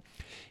Bible.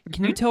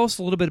 Can you tell us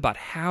a little bit about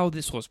how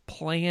this was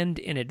planned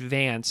in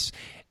advance,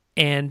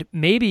 and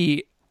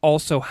maybe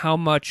also how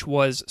much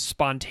was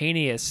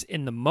spontaneous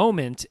in the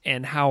moment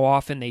and how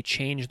often they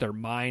changed their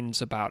minds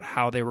about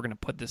how they were going to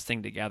put this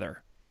thing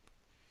together?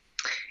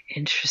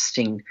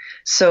 Interesting.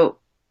 So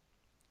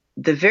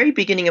the very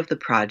beginning of the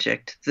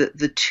project,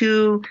 the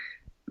two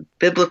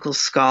biblical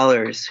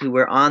scholars who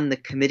were on the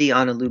Committee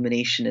on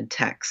Illumination and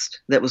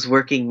Text that was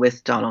working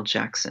with Donald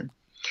Jackson,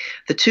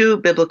 the two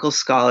biblical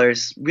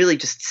scholars really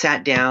just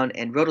sat down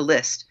and wrote a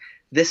list.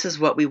 This is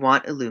what we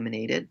want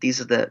illuminated.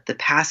 These are the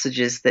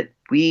passages that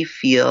we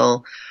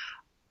feel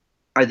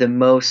are the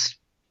most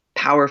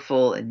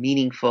powerful and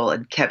meaningful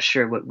and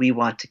capture what we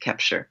want to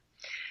capture.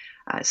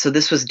 So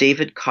this was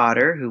David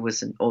Cotter, who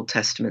was an Old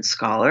Testament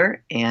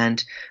scholar,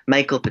 and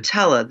Michael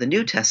Patella, the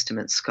New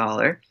Testament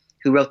scholar,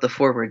 who wrote the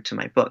foreword to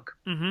my book.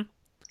 Mm-hmm.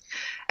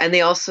 And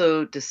they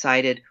also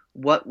decided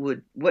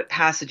what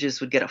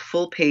passages would get a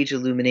full page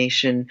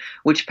illumination,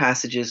 which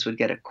passages would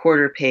get a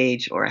quarter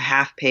page or a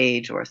half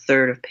page or a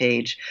third of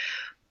page.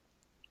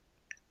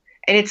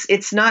 And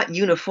it's not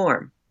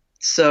uniform.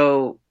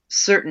 So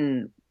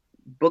certain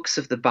books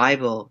of the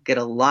Bible get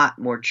a lot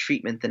more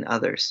treatment than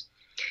others.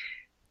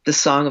 The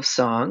Song of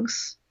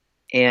Songs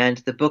and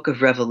the book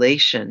of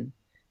Revelation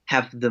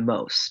have the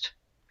most,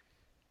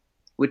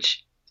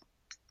 which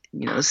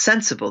is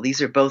sensible.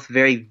 These are both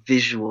very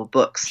visual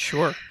books.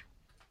 Sure.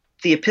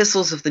 The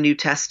epistles of the New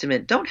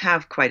Testament don't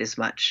have quite as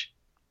much.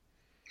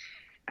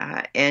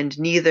 And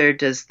neither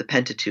does the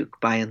Pentateuch,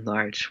 by and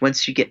large.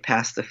 Once you get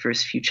past the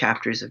first few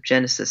chapters of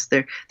Genesis,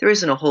 there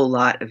isn't a whole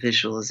lot of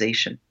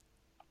visualization.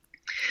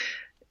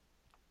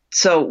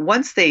 So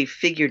once they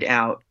figured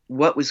out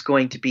what was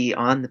going to be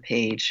on the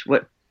page,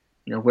 where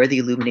the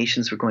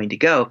illuminations were going to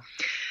go,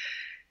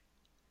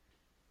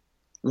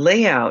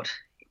 layout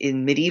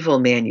in medieval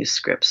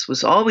manuscripts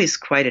was always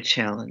quite a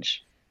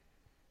challenge,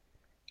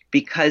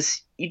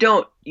 because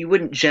you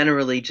wouldn't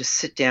generally just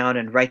sit down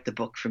and write the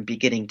book from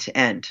beginning to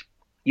end.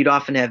 You'd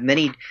often have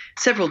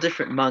several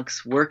different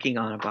monks working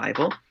on a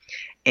Bible,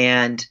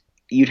 and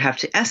you'd have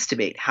to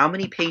estimate how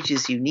many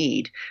pages you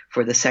need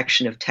for the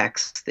section of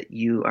text that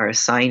you are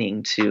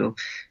assigning to,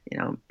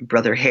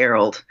 Brother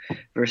Harold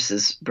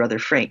versus Brother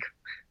Frank.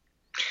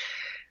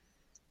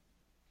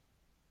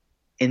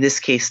 In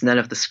this case, none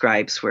of the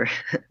scribes were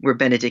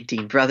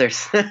Benedictine brothers.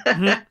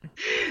 Mm-hmm.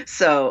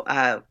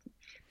 So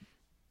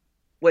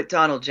what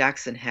Donald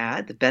Jackson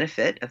had, the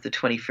benefit of the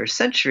 21st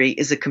century,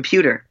 is a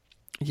computer.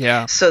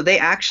 Yeah. So they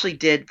actually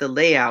did the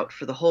layout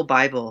for the whole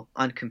Bible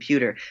on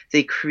computer.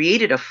 They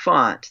created a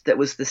font that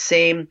was the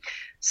same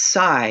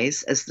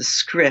size as the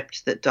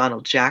script that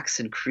Donald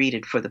Jackson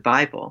created for the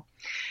Bible.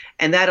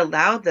 And that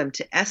allowed them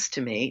to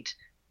estimate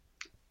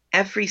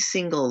every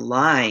single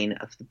line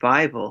of the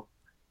Bible,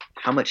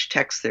 how much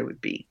text there would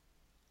be.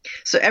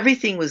 So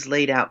everything was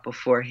laid out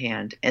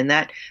beforehand, and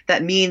that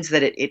means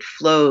that it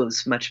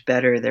flows much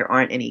better. There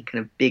aren't any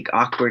kind of big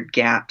awkward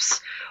gaps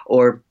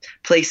or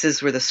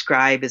places where the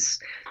scribe is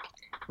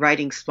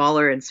writing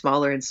smaller and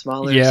smaller and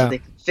smaller, so they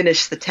can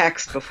finish the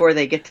text before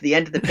they get to the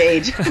end of the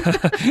page.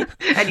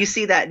 And you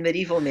see that in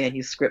medieval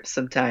manuscripts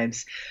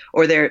sometimes,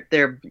 or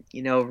they're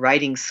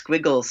writing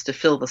squiggles to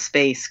fill the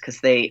space because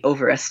they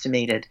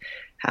overestimated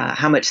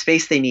how much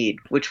space they need,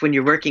 which when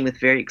you're working with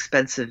very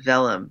expensive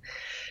vellum,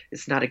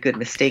 is not a good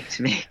mistake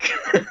to make.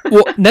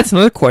 Well, that's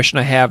another question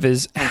I have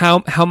is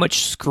how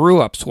much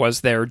screw-ups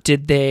was there?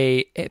 Did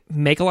they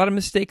make a lot of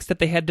mistakes that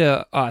they had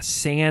to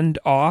sand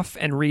off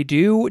and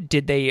redo?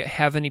 Did they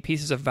have any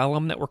pieces of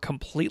vellum that were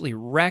completely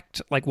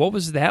wrecked? Like, what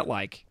was that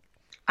like?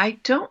 I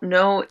don't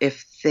know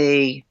if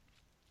they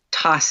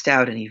tossed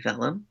out any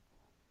vellum,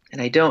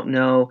 and I don't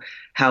know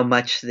how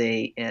much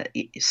they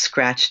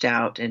scratched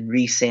out and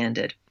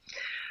resanded.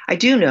 I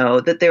do know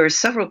that there are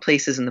several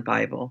places in the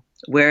Bible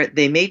where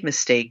they made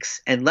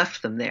mistakes and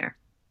left them there.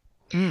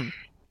 Mm.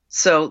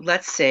 So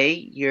let's say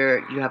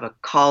you have a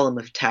column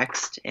of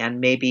text,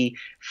 and maybe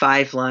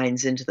 5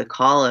 lines into the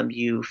column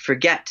you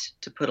forget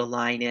to put a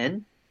line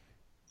in,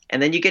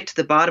 and then you get to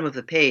the bottom of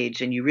the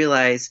page and you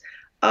realize,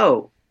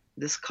 oh,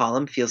 this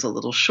column feels a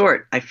little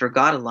short. I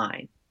forgot a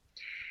line.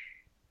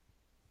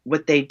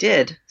 What they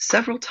did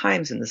several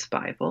times in this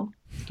Bible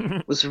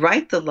was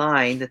write the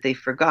line that they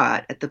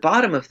forgot at the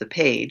bottom of the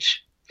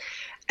page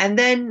and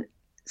then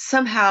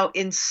somehow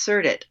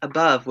insert it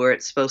above where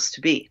it's supposed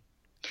to be.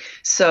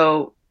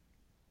 So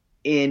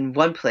in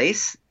one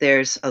place,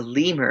 there's a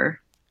lemur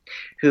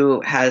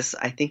who I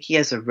think he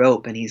has a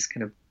rope and he's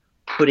kind of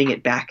putting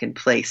it back in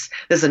place.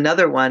 There's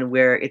another one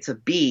where it's a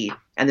bee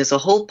and there's a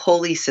whole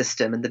pulley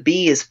system and the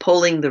bee is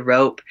pulling the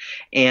rope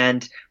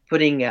and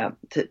putting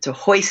to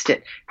hoist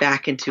it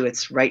back into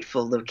its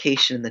rightful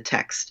location in the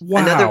text.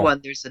 Wow. Another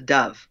one, there's a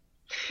dove.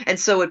 And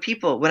so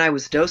when I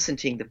was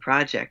docenting the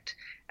project,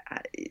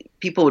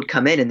 people would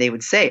come in and they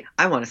would say,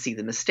 I want to see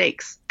the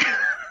mistakes.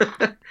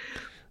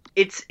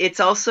 It's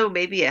also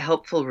maybe a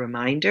helpful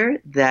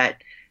reminder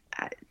that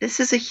this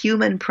is a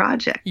human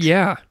project.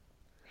 Yeah.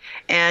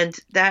 And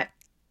that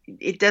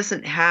it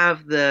doesn't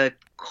have the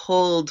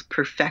cold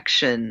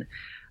perfection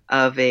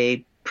of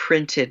a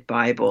printed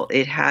Bible.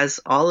 It has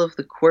all of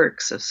the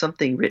quirks of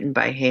something written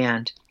by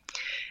hand.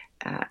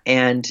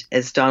 And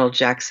as Donald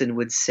Jackson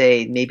would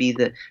say, maybe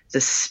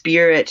the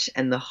spirit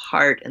and the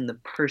heart and the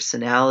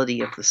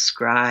personality of the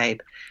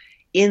scribe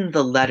in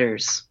the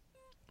letters.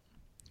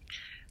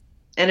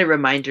 And a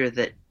reminder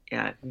that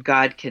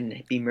God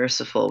can be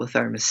merciful with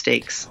our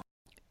mistakes.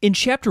 In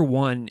chapter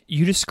 1,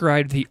 you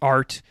described the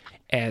art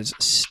as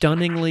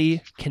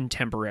stunningly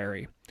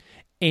contemporary.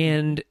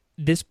 And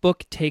this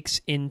book takes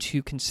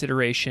into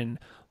consideration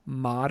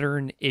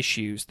modern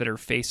issues that are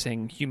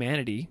facing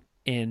humanity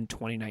in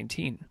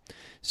 2019.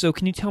 So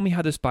can you tell me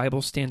how this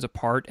Bible stands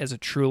apart as a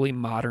truly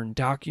modern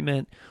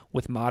document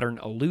with modern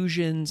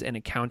allusions and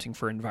accounting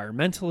for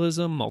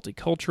environmentalism,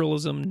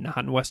 multiculturalism,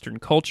 non-Western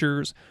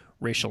cultures,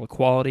 racial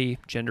equality,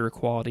 gender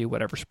equality,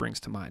 whatever springs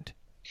to mind?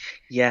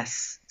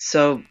 Yes.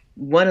 So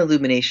one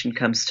illumination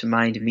comes to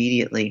mind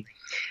immediately.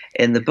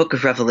 In the book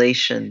of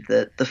Revelation,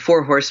 the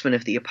 4 horsemen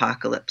of the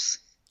apocalypse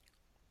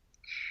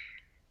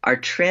are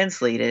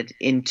translated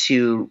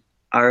into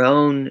our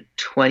own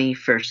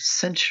 21st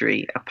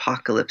century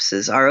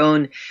apocalypses, our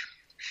own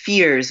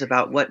fears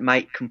about what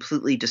might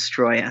completely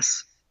destroy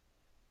us.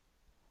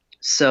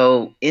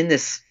 So in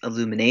this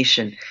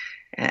illumination,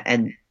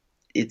 and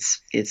it's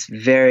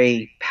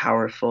very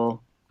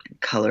powerful and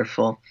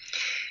colorful,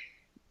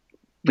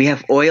 we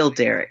have oil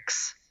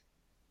derricks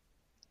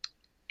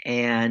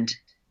and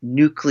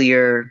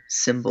nuclear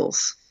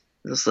symbols,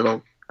 those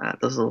little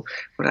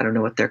what, I don't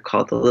know what they're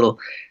called, the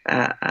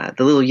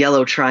little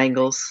yellow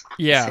triangles.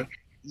 Yeah.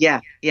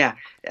 Yeah.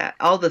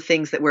 All the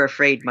things that we're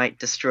afraid might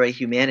destroy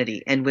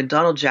humanity. And when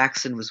Donald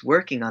Jackson was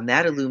working on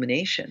that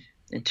illumination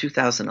in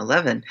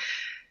 2011,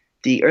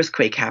 the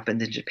earthquake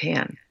happened in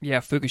Japan. Yeah,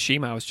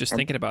 Fukushima. I was just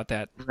thinking about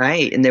that.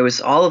 Right. And there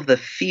was all of the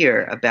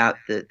fear about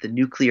the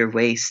nuclear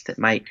waste that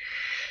might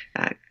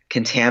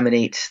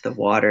contaminate the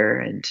water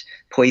and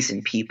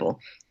poison people.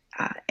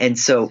 And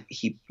so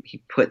he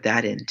put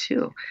that in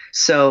too.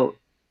 So,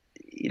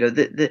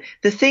 the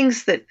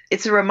things that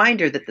it's a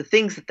reminder that the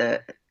things that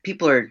the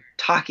people are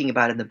talking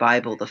about in the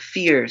Bible, the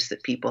fears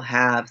that people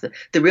have,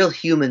 the real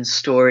human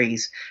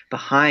stories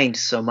behind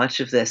so much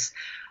of this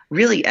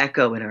really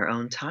echo in our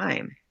own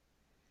time.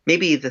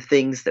 Maybe the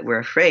things that we're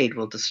afraid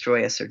will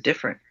destroy us are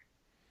different,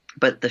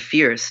 but the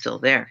fear is still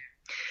there.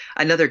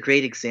 Another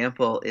great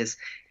example is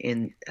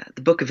in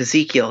the book of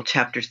Ezekiel,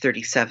 chapter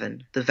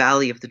 37, the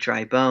Valley of the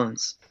Dry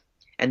Bones.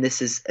 And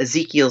this is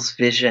Ezekiel's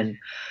vision.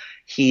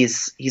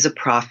 He's a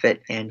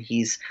prophet, and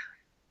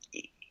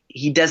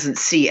he doesn't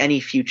see any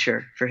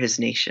future for his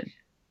nation.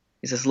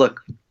 He says,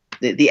 look,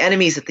 the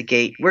enemy's at the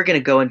gate. We're going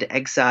to go into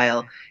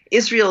exile.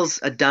 Israel's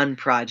a done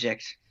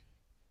project.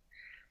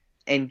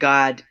 And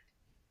God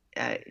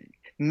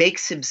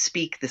makes him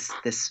speak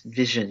this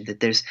vision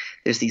that there's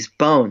these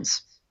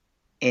bones,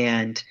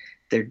 and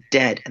they're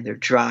dead and they're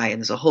dry,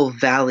 and there's a whole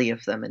valley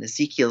of them. And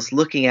Ezekiel's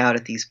looking out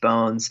at these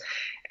bones,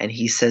 and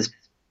he says,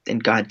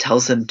 and God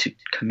tells him to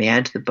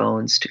command the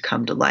bones to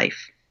come to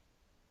life.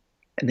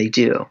 And they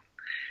do.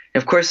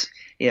 And of course,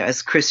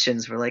 as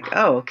Christians, we're like,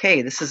 oh,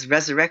 okay, this is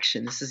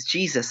resurrection. This is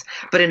Jesus.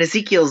 But in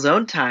Ezekiel's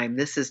own time,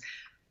 this is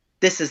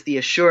the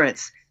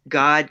assurance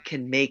God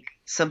can make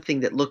something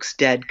that looks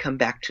dead come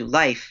back to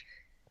life.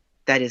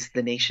 That is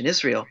the nation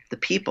Israel, the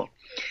people.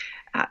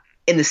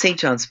 In the St.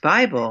 John's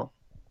Bible,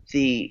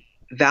 the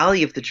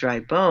Valley of the Dry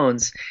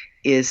Bones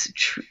is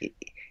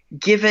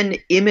given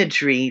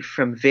imagery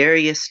from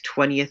various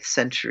 20th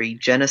century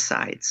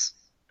genocides,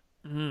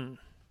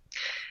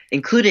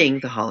 including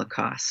the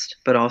Holocaust,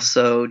 but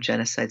also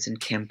genocides in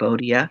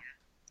Cambodia,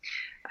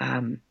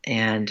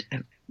 and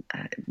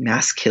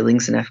mass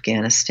killings in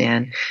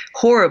Afghanistan,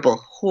 horrible,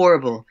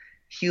 horrible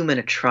human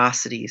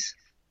atrocities.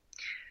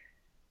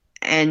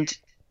 And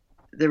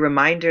the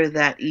reminder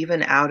that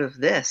even out of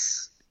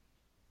this,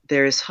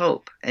 there is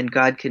hope and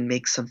God can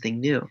make something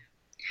new.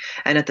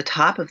 And at the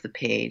top of the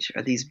page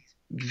are these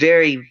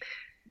very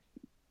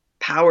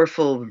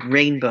powerful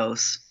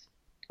rainbows,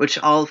 which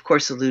all, of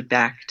course, allude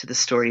back to the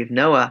story of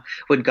Noah,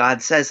 when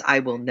God says, I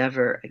will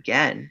never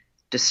again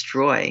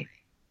destroy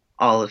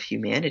all of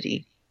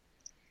humanity,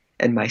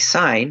 and my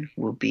sign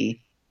will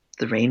be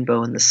the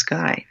rainbow in the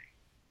sky.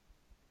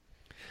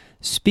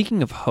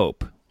 Speaking of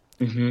hope,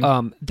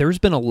 there's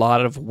been a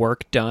lot of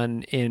work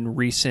done in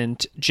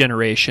recent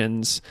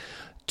generations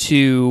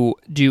to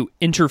do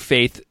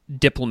interfaith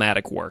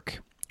diplomatic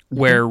work,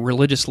 where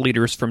religious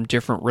leaders from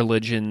different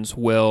religions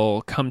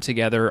will come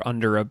together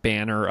under a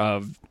banner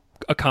of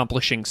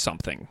accomplishing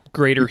something,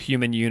 greater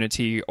human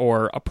unity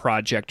or a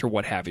project or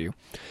what have you.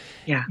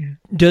 Yeah.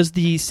 Does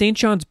the St.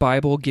 John's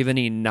Bible give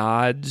any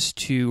nods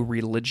to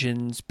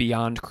religions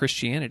beyond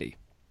Christianity?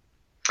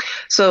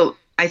 So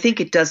I think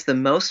it does the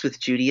most with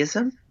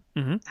Judaism.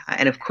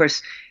 And of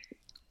course,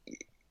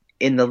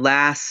 in the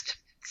last,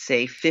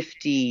 say,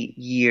 50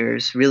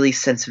 years, really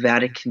since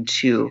Vatican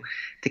II,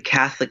 the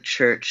Catholic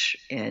Church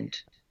and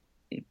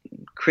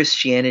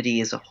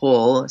Christianity as a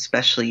whole,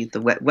 especially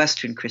the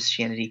Western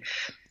Christianity,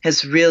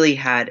 has really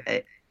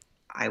had,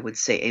 I would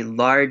say, a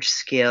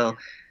large-scale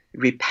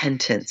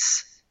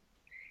repentance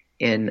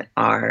in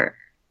our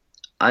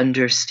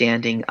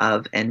understanding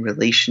of and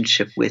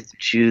relationship with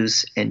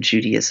Jews and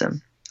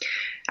Judaism.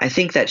 I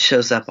think that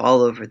shows up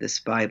all over this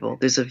Bible.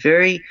 There's a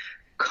very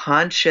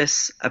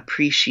conscious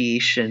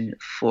appreciation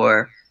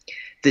for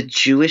the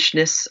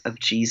Jewishness of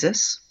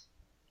Jesus,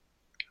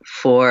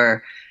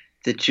 for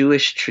the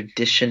Jewish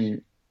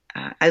tradition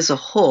as a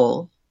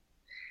whole.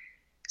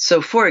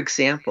 So, for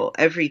example,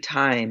 every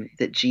time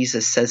that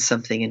Jesus says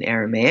something in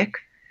Aramaic,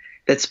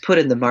 that's put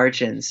in the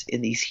margins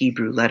in these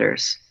Hebrew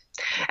letters.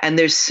 And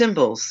there's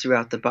symbols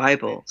throughout the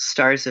Bible,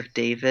 stars of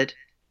David,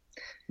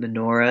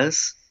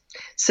 menorahs,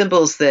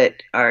 symbols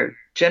that are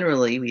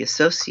generally we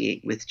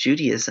associate with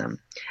Judaism,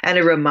 and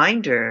a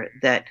reminder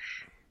that,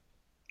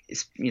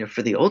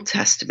 for the Old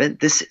Testament,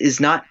 this is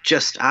not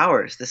just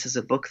ours. This is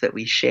a book that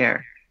we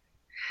share.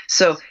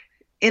 So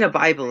in a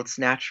Bible, it's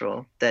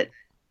natural that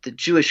the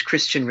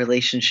Jewish-Christian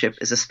relationship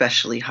is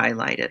especially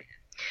highlighted.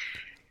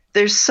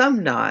 There's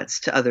some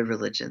nods to other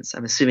religions.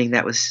 I'm assuming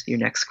that was your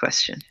next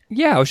question.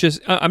 Yeah,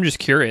 I'm just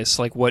curious,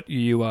 like what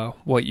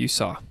you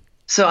saw.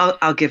 So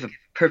I'll give a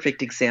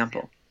perfect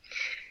example.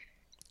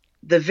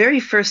 The very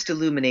first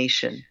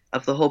illumination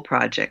of the whole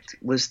project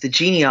was the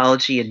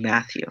genealogy in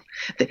Matthew.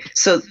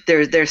 So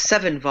there are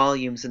 7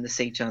 volumes in the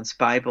St. John's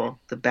Bible,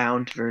 the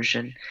bound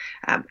version,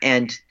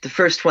 and the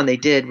first one they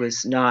did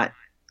was not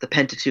the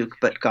Pentateuch,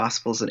 but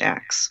Gospels and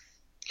Acts.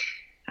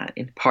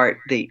 In part,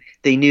 they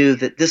knew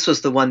that this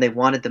was the one they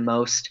wanted the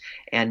most,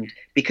 and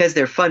because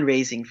they're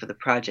fundraising for the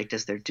project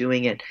as they're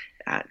doing it,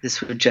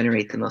 this would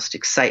generate the most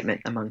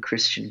excitement among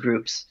Christian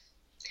groups.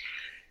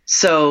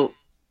 So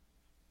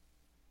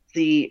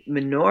the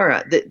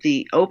menorah,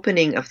 the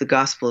opening of the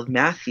Gospel of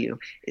Matthew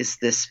is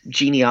this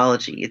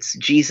genealogy. It's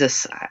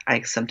Jesus.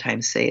 I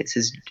sometimes say it's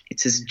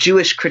his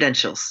Jewish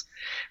credentials,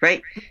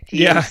 right?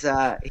 He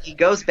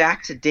goes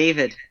back to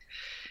David,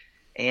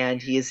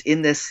 and he is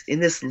in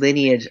this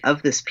lineage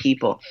of this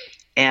people,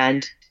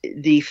 and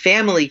the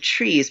family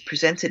tree is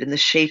presented in the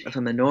shape of a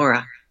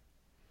menorah.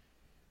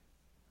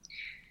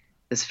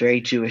 This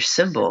very Jewish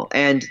symbol,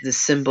 and the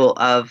symbol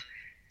of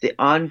the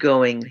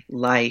ongoing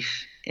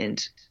life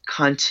and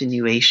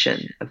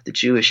continuation of the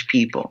Jewish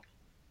people.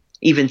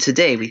 Even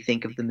today, we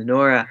think of the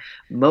menorah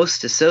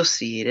most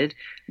associated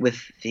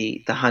with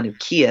the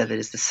Hanukkah, that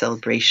is the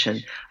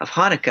celebration of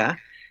Hanukkah,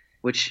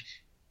 which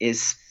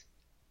is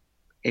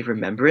a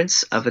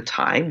remembrance of a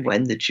time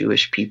when the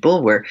Jewish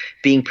people were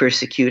being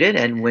persecuted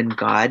and when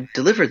God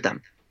delivered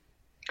them.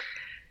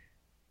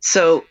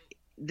 So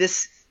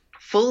this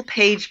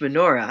full-page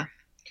menorah,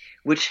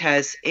 which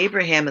has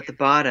Abraham at the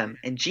bottom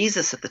and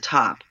Jesus at the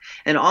top,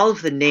 and all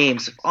of the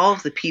names of all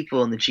of the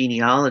people in the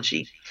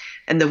genealogy.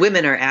 And the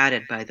women are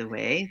added, by the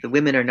way. The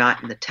women are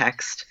not in the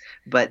text,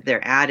 but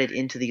they're added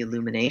into the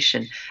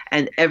illumination.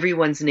 And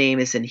everyone's name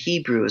is in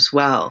Hebrew as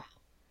well.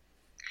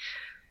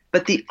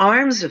 But the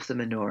arms of the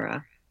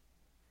menorah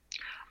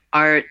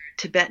are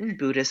Tibetan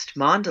Buddhist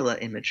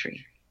mandala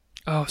imagery.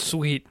 Oh,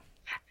 sweet.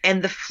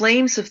 And the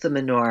flames of the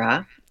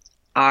menorah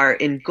are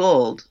in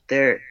gold.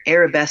 They're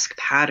arabesque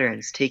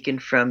patterns taken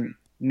from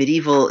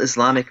medieval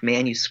Islamic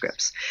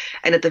manuscripts.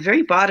 And at the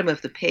very bottom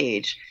of the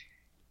page,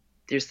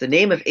 there's the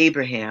name of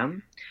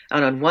Abraham,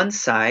 and on one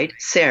side,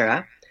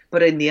 Sarah,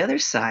 but on the other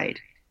side,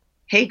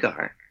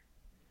 Hagar.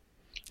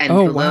 And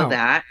below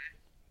that,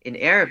 in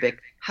Arabic,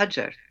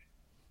 Hajar.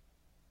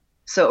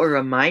 So a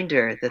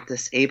reminder that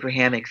this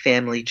Abrahamic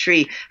family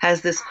tree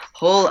has this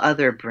whole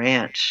other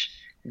branch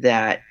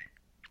that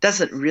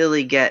doesn't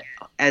really get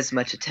as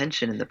much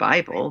attention in the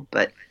Bible,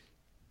 but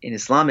in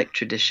Islamic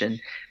tradition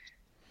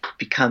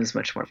becomes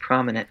much more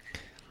prominent.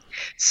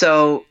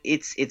 So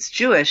it's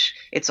Jewish,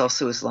 it's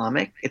also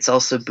Islamic, it's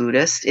also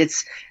Buddhist.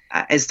 It's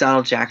as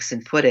Donald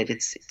Jackson put it,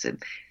 it's a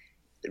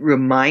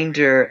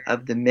reminder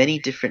of the many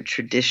different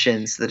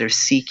traditions that are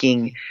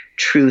seeking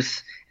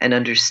truth and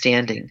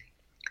understanding.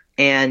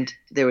 And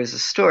there was a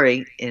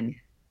story in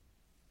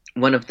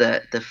one of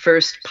the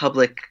first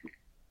public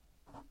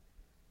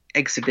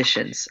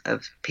exhibitions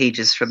of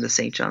pages from the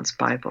St. John's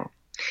Bible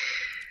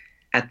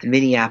at the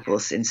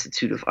Minneapolis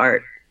Institute of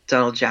Art.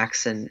 Donald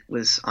Jackson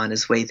was on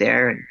his way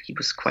there, and he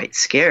was quite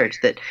scared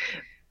that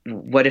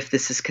what if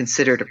this is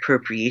considered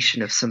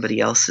appropriation of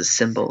somebody else's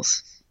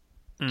symbols?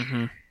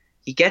 Mm-hmm.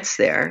 He gets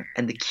there,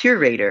 and the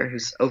curator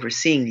who's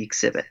overseeing the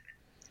exhibit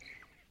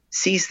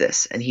sees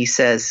this, and he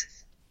says,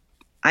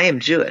 I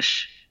am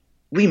Jewish.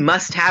 We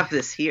must have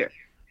this here.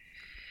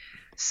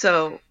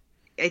 So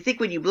I think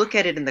when you look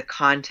at it in the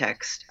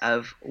context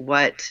of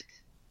what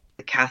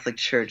the Catholic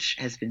Church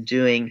has been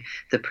doing,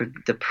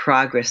 the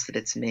progress that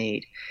it's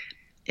made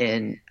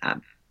in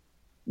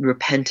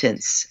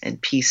repentance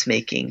and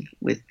peacemaking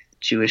with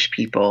Jewish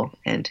people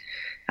and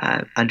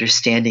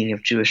understanding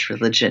of Jewish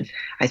religion,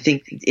 I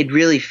think it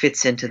really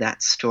fits into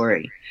that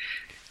story.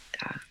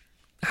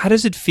 How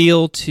does it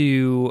feel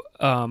to,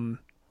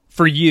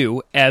 for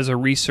you as a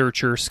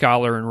researcher,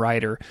 scholar, and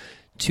writer,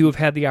 to have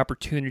had the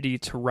opportunity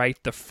to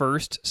write the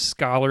first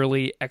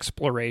scholarly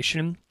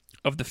exploration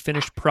of the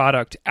finished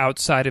product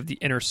outside of the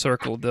inner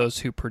circle of those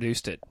who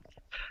produced it?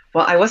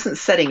 Well, I wasn't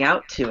setting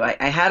out to.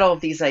 I had all of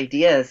these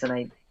ideas,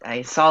 and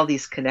I saw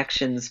these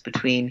connections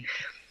between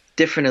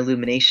different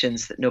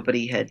illuminations that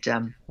nobody had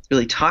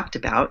really talked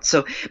about.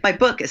 So my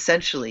book,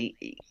 essentially,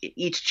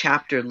 each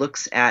chapter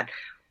looks at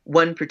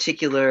one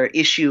particular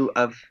issue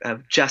of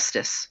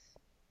justice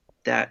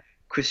that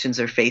Christians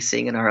are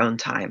facing in our own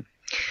time.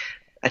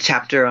 A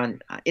chapter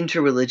on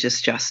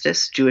interreligious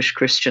justice,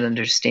 Jewish-Christian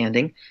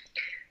understanding.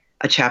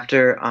 A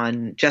chapter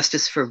on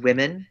justice for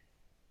women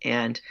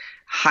and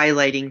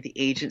highlighting the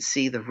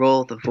agency, the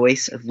role, the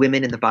voice of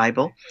women in the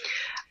Bible,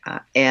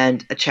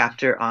 and a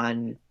chapter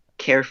on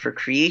care for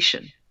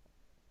creation.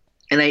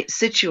 And I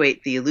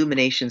situate the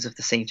illuminations of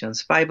the St.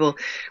 John's Bible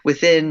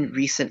within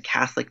recent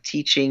Catholic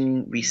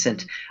teaching,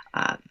 recent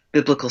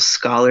biblical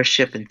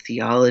scholarship and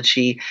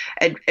theology,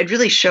 and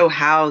really show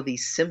how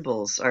these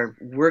symbols are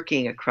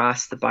working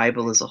across the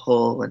Bible as a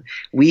whole and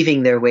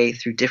weaving their way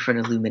through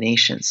different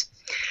illuminations.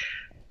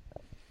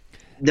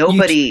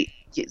 Nobody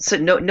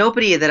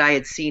that I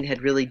had seen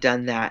had really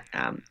done that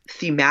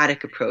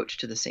thematic approach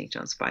to the St.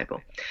 John's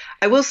Bible.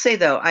 I will say,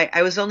 though,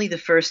 I was only the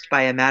first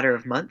by a matter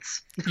of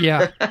months.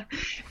 Yeah.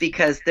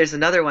 Because there's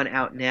another one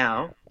out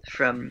now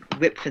from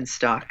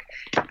Whitfinstock.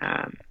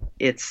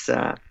 It's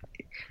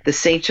the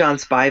St.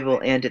 John's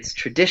Bible and its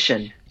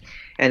Tradition,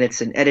 and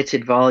it's an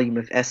edited volume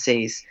of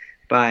essays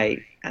by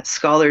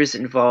scholars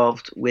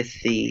involved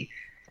with the,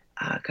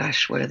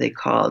 what are they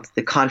called?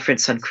 The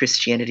Conference on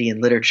Christianity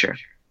and Literature.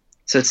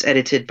 So it's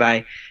edited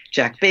by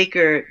Jack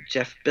Baker,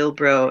 Jeff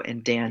Bilbrough,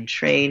 and Dan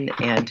Train,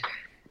 and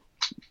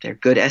they're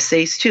good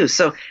essays too.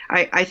 So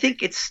I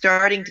think it's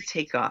starting to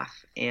take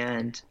off,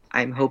 and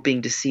I'm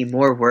hoping to see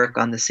more work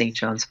on the St.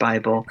 John's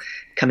Bible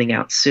coming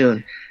out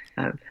soon,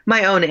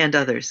 my own and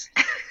others.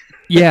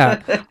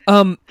 Yeah.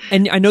 And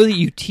I know that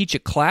you teach a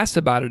class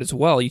about it as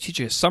well. You teach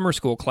a summer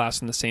school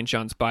class in the St.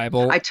 John's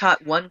Bible. I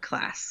taught one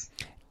class.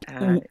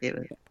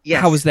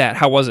 Yes. How was that?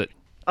 How was it?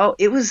 Oh,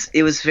 it was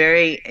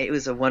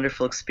a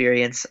wonderful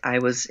experience. I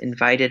was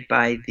invited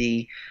by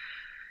the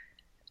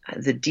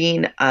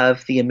dean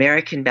of the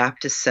American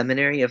Baptist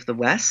Seminary of the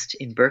West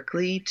in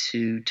Berkeley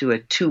to do a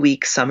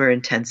 2-week summer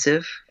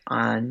intensive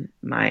on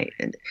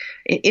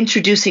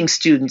introducing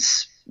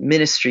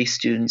ministry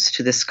students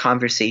to this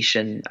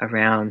conversation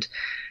around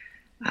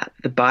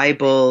the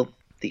Bible,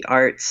 the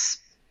arts,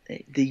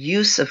 the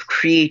use of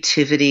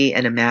creativity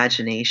and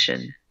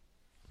imagination.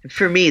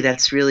 For me,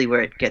 that's really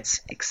where it gets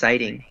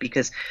exciting,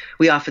 because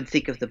we often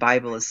think of the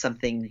Bible as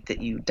something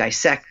that you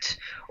dissect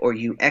or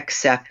you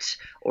accept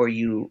or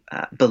you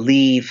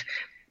believe.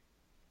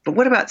 But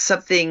what about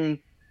something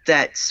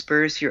that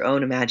spurs your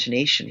own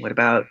imagination? What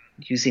about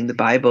using the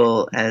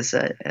Bible as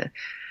a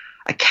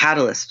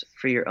catalyst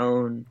for your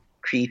own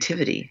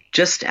creativity,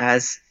 just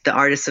as the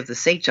artists of the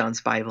St.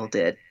 John's Bible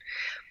did?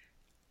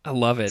 I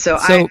love it. So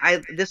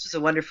this was a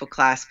wonderful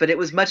class, but it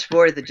was much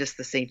more than just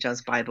the St.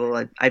 John's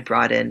Bible. I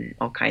brought in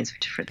all kinds of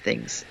different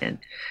things, and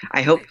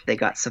I hope they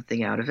got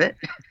something out of it.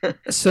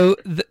 So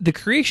the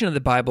creation of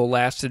the Bible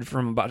lasted for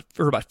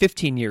about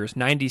 15 years,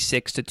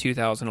 96 to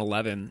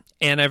 2011,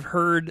 and I've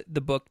heard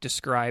the book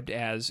described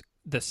as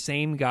the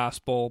same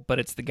gospel, but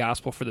it's the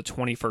gospel for the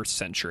 21st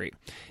century.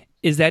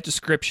 Is that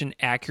description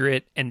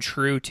accurate and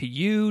true to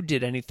you?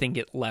 Did anything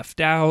get left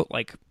out?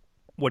 Like,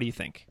 what do you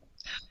think?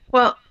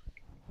 Well,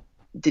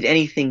 did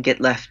anything get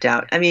left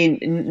out? I mean,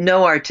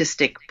 no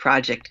artistic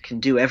project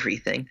can do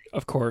everything.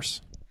 Of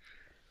course.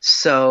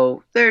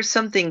 So there are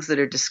some things that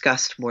are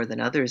discussed more than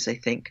others, I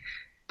think.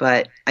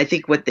 But I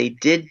think what they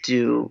did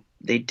do,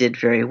 they did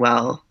very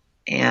well.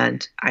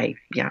 And I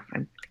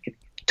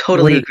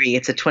totally agree.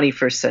 It's a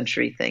 21st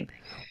century thing.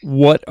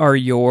 What are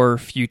your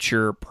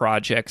future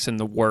projects in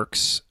the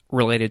works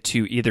related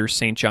to either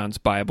St. John's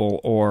Bible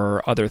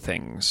or other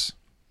things?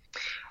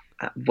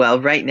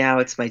 Well, right now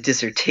it's my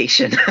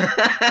dissertation.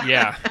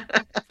 Yeah.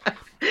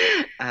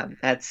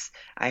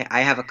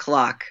 I have a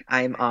clock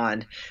I'm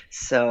on.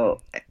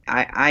 So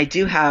I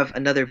do have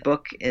another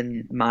book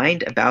in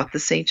mind about the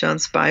St.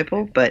 John's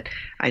Bible, but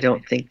I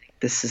don't think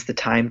this is the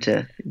time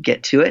to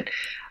get to it.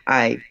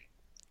 I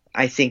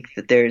think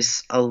that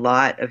there's a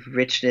lot of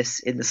richness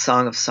in the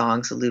Song of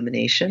Songs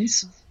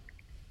illuminations.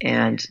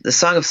 And the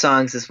Song of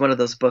Songs is one of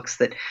those books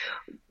that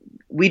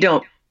we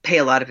don't pay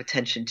a lot of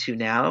attention to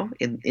now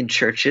in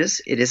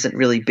churches. It isn't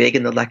really big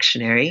in the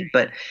lectionary,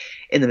 but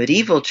in the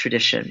medieval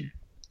tradition,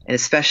 and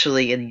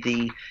especially in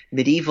the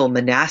medieval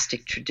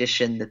monastic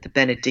tradition that the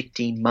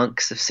Benedictine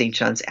monks of St.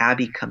 John's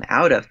Abbey come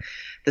out of,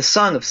 the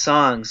Song of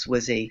Songs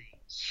was a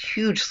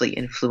hugely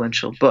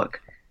influential book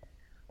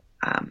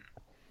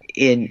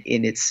in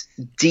its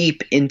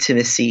deep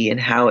intimacy and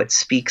how it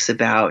speaks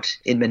about,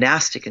 in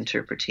monastic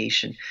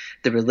interpretation,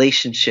 the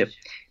relationship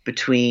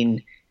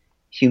between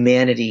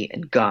humanity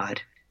and God.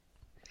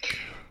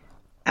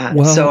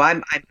 So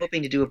I'm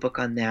hoping to do a book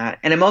on that,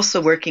 and I'm also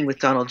working with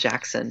Donald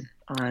Jackson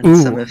on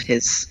some of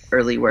his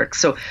early work.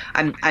 So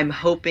I'm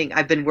hoping,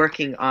 I've been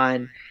working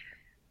on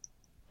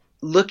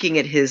looking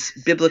at his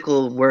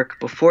biblical work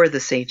before the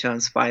St.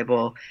 John's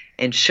Bible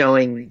and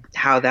showing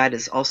how that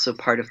is also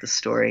part of the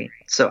story.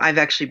 So I've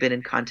actually been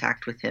in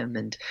contact with him,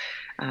 and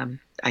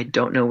I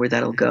don't know where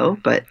that'll go,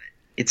 but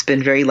it's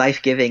been very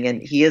life-giving.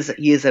 And he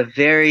is a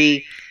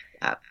very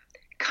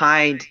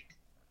kind,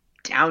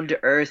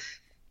 down-to-earth,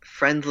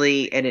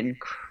 friendly, and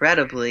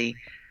incredibly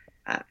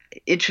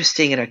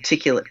interesting and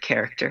articulate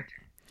character.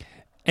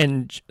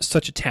 And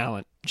such a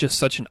talent, just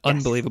such an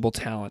unbelievable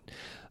talent.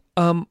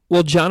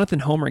 Well,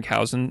 Jonathan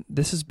Homrichhausen,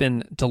 this has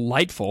been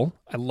delightful.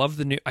 I love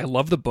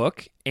the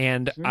book,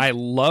 and I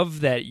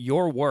love that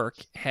your work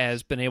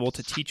has been able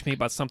to teach me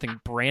about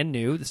something brand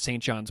new, the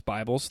St. John's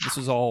Bible. So this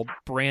is all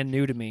brand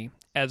new to me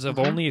as of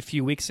only a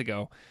few weeks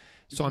ago.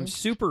 So I'm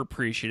super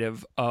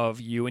appreciative of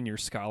you and your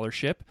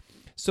scholarship.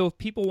 So if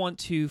people want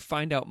to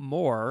find out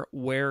more,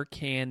 where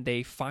can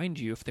they find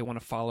you if they want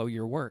to follow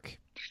your work?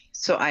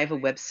 So I have a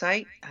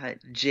website,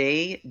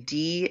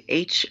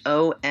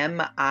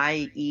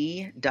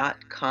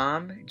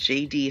 jdhomie.com,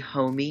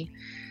 jdhomie,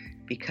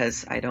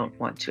 because I don't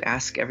want to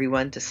ask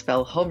everyone to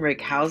spell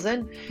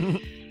Homrichhausen.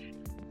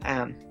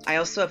 I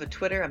also have a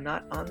Twitter. I'm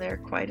not on there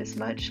quite as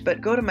much,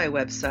 but go to my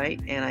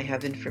website and I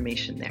have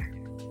information there.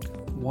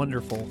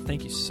 Wonderful.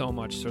 Thank you so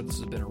much, sir. This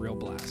has been a real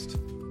blast.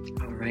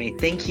 All right.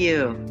 Thank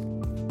you.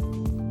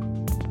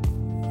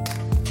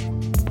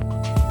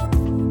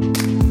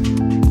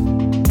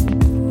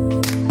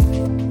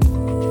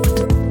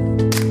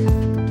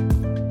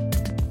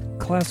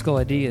 Classical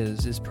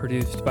Ideas is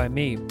produced by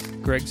me,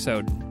 Greg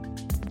Soden.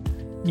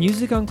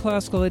 Music on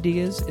Classical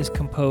Ideas is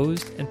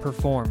composed and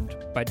performed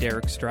by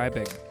Derek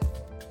Strybig.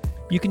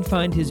 You can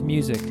find his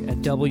music at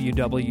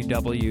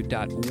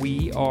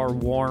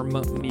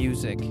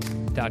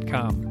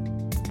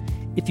www.wearewarmmusic.com.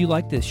 If you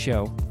like this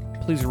show,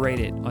 please rate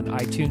it on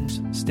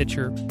iTunes,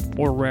 Stitcher,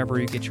 or wherever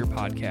you get your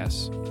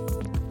podcasts.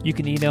 You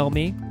can email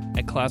me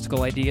at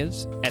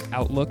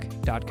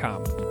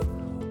classicalideas@outlook.com.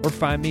 Or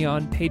find me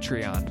on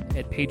Patreon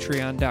at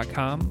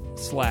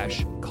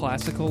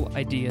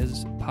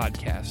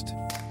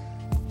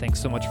patreon.com/classicalideaspodcast. Thanks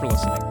so much for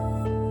listening.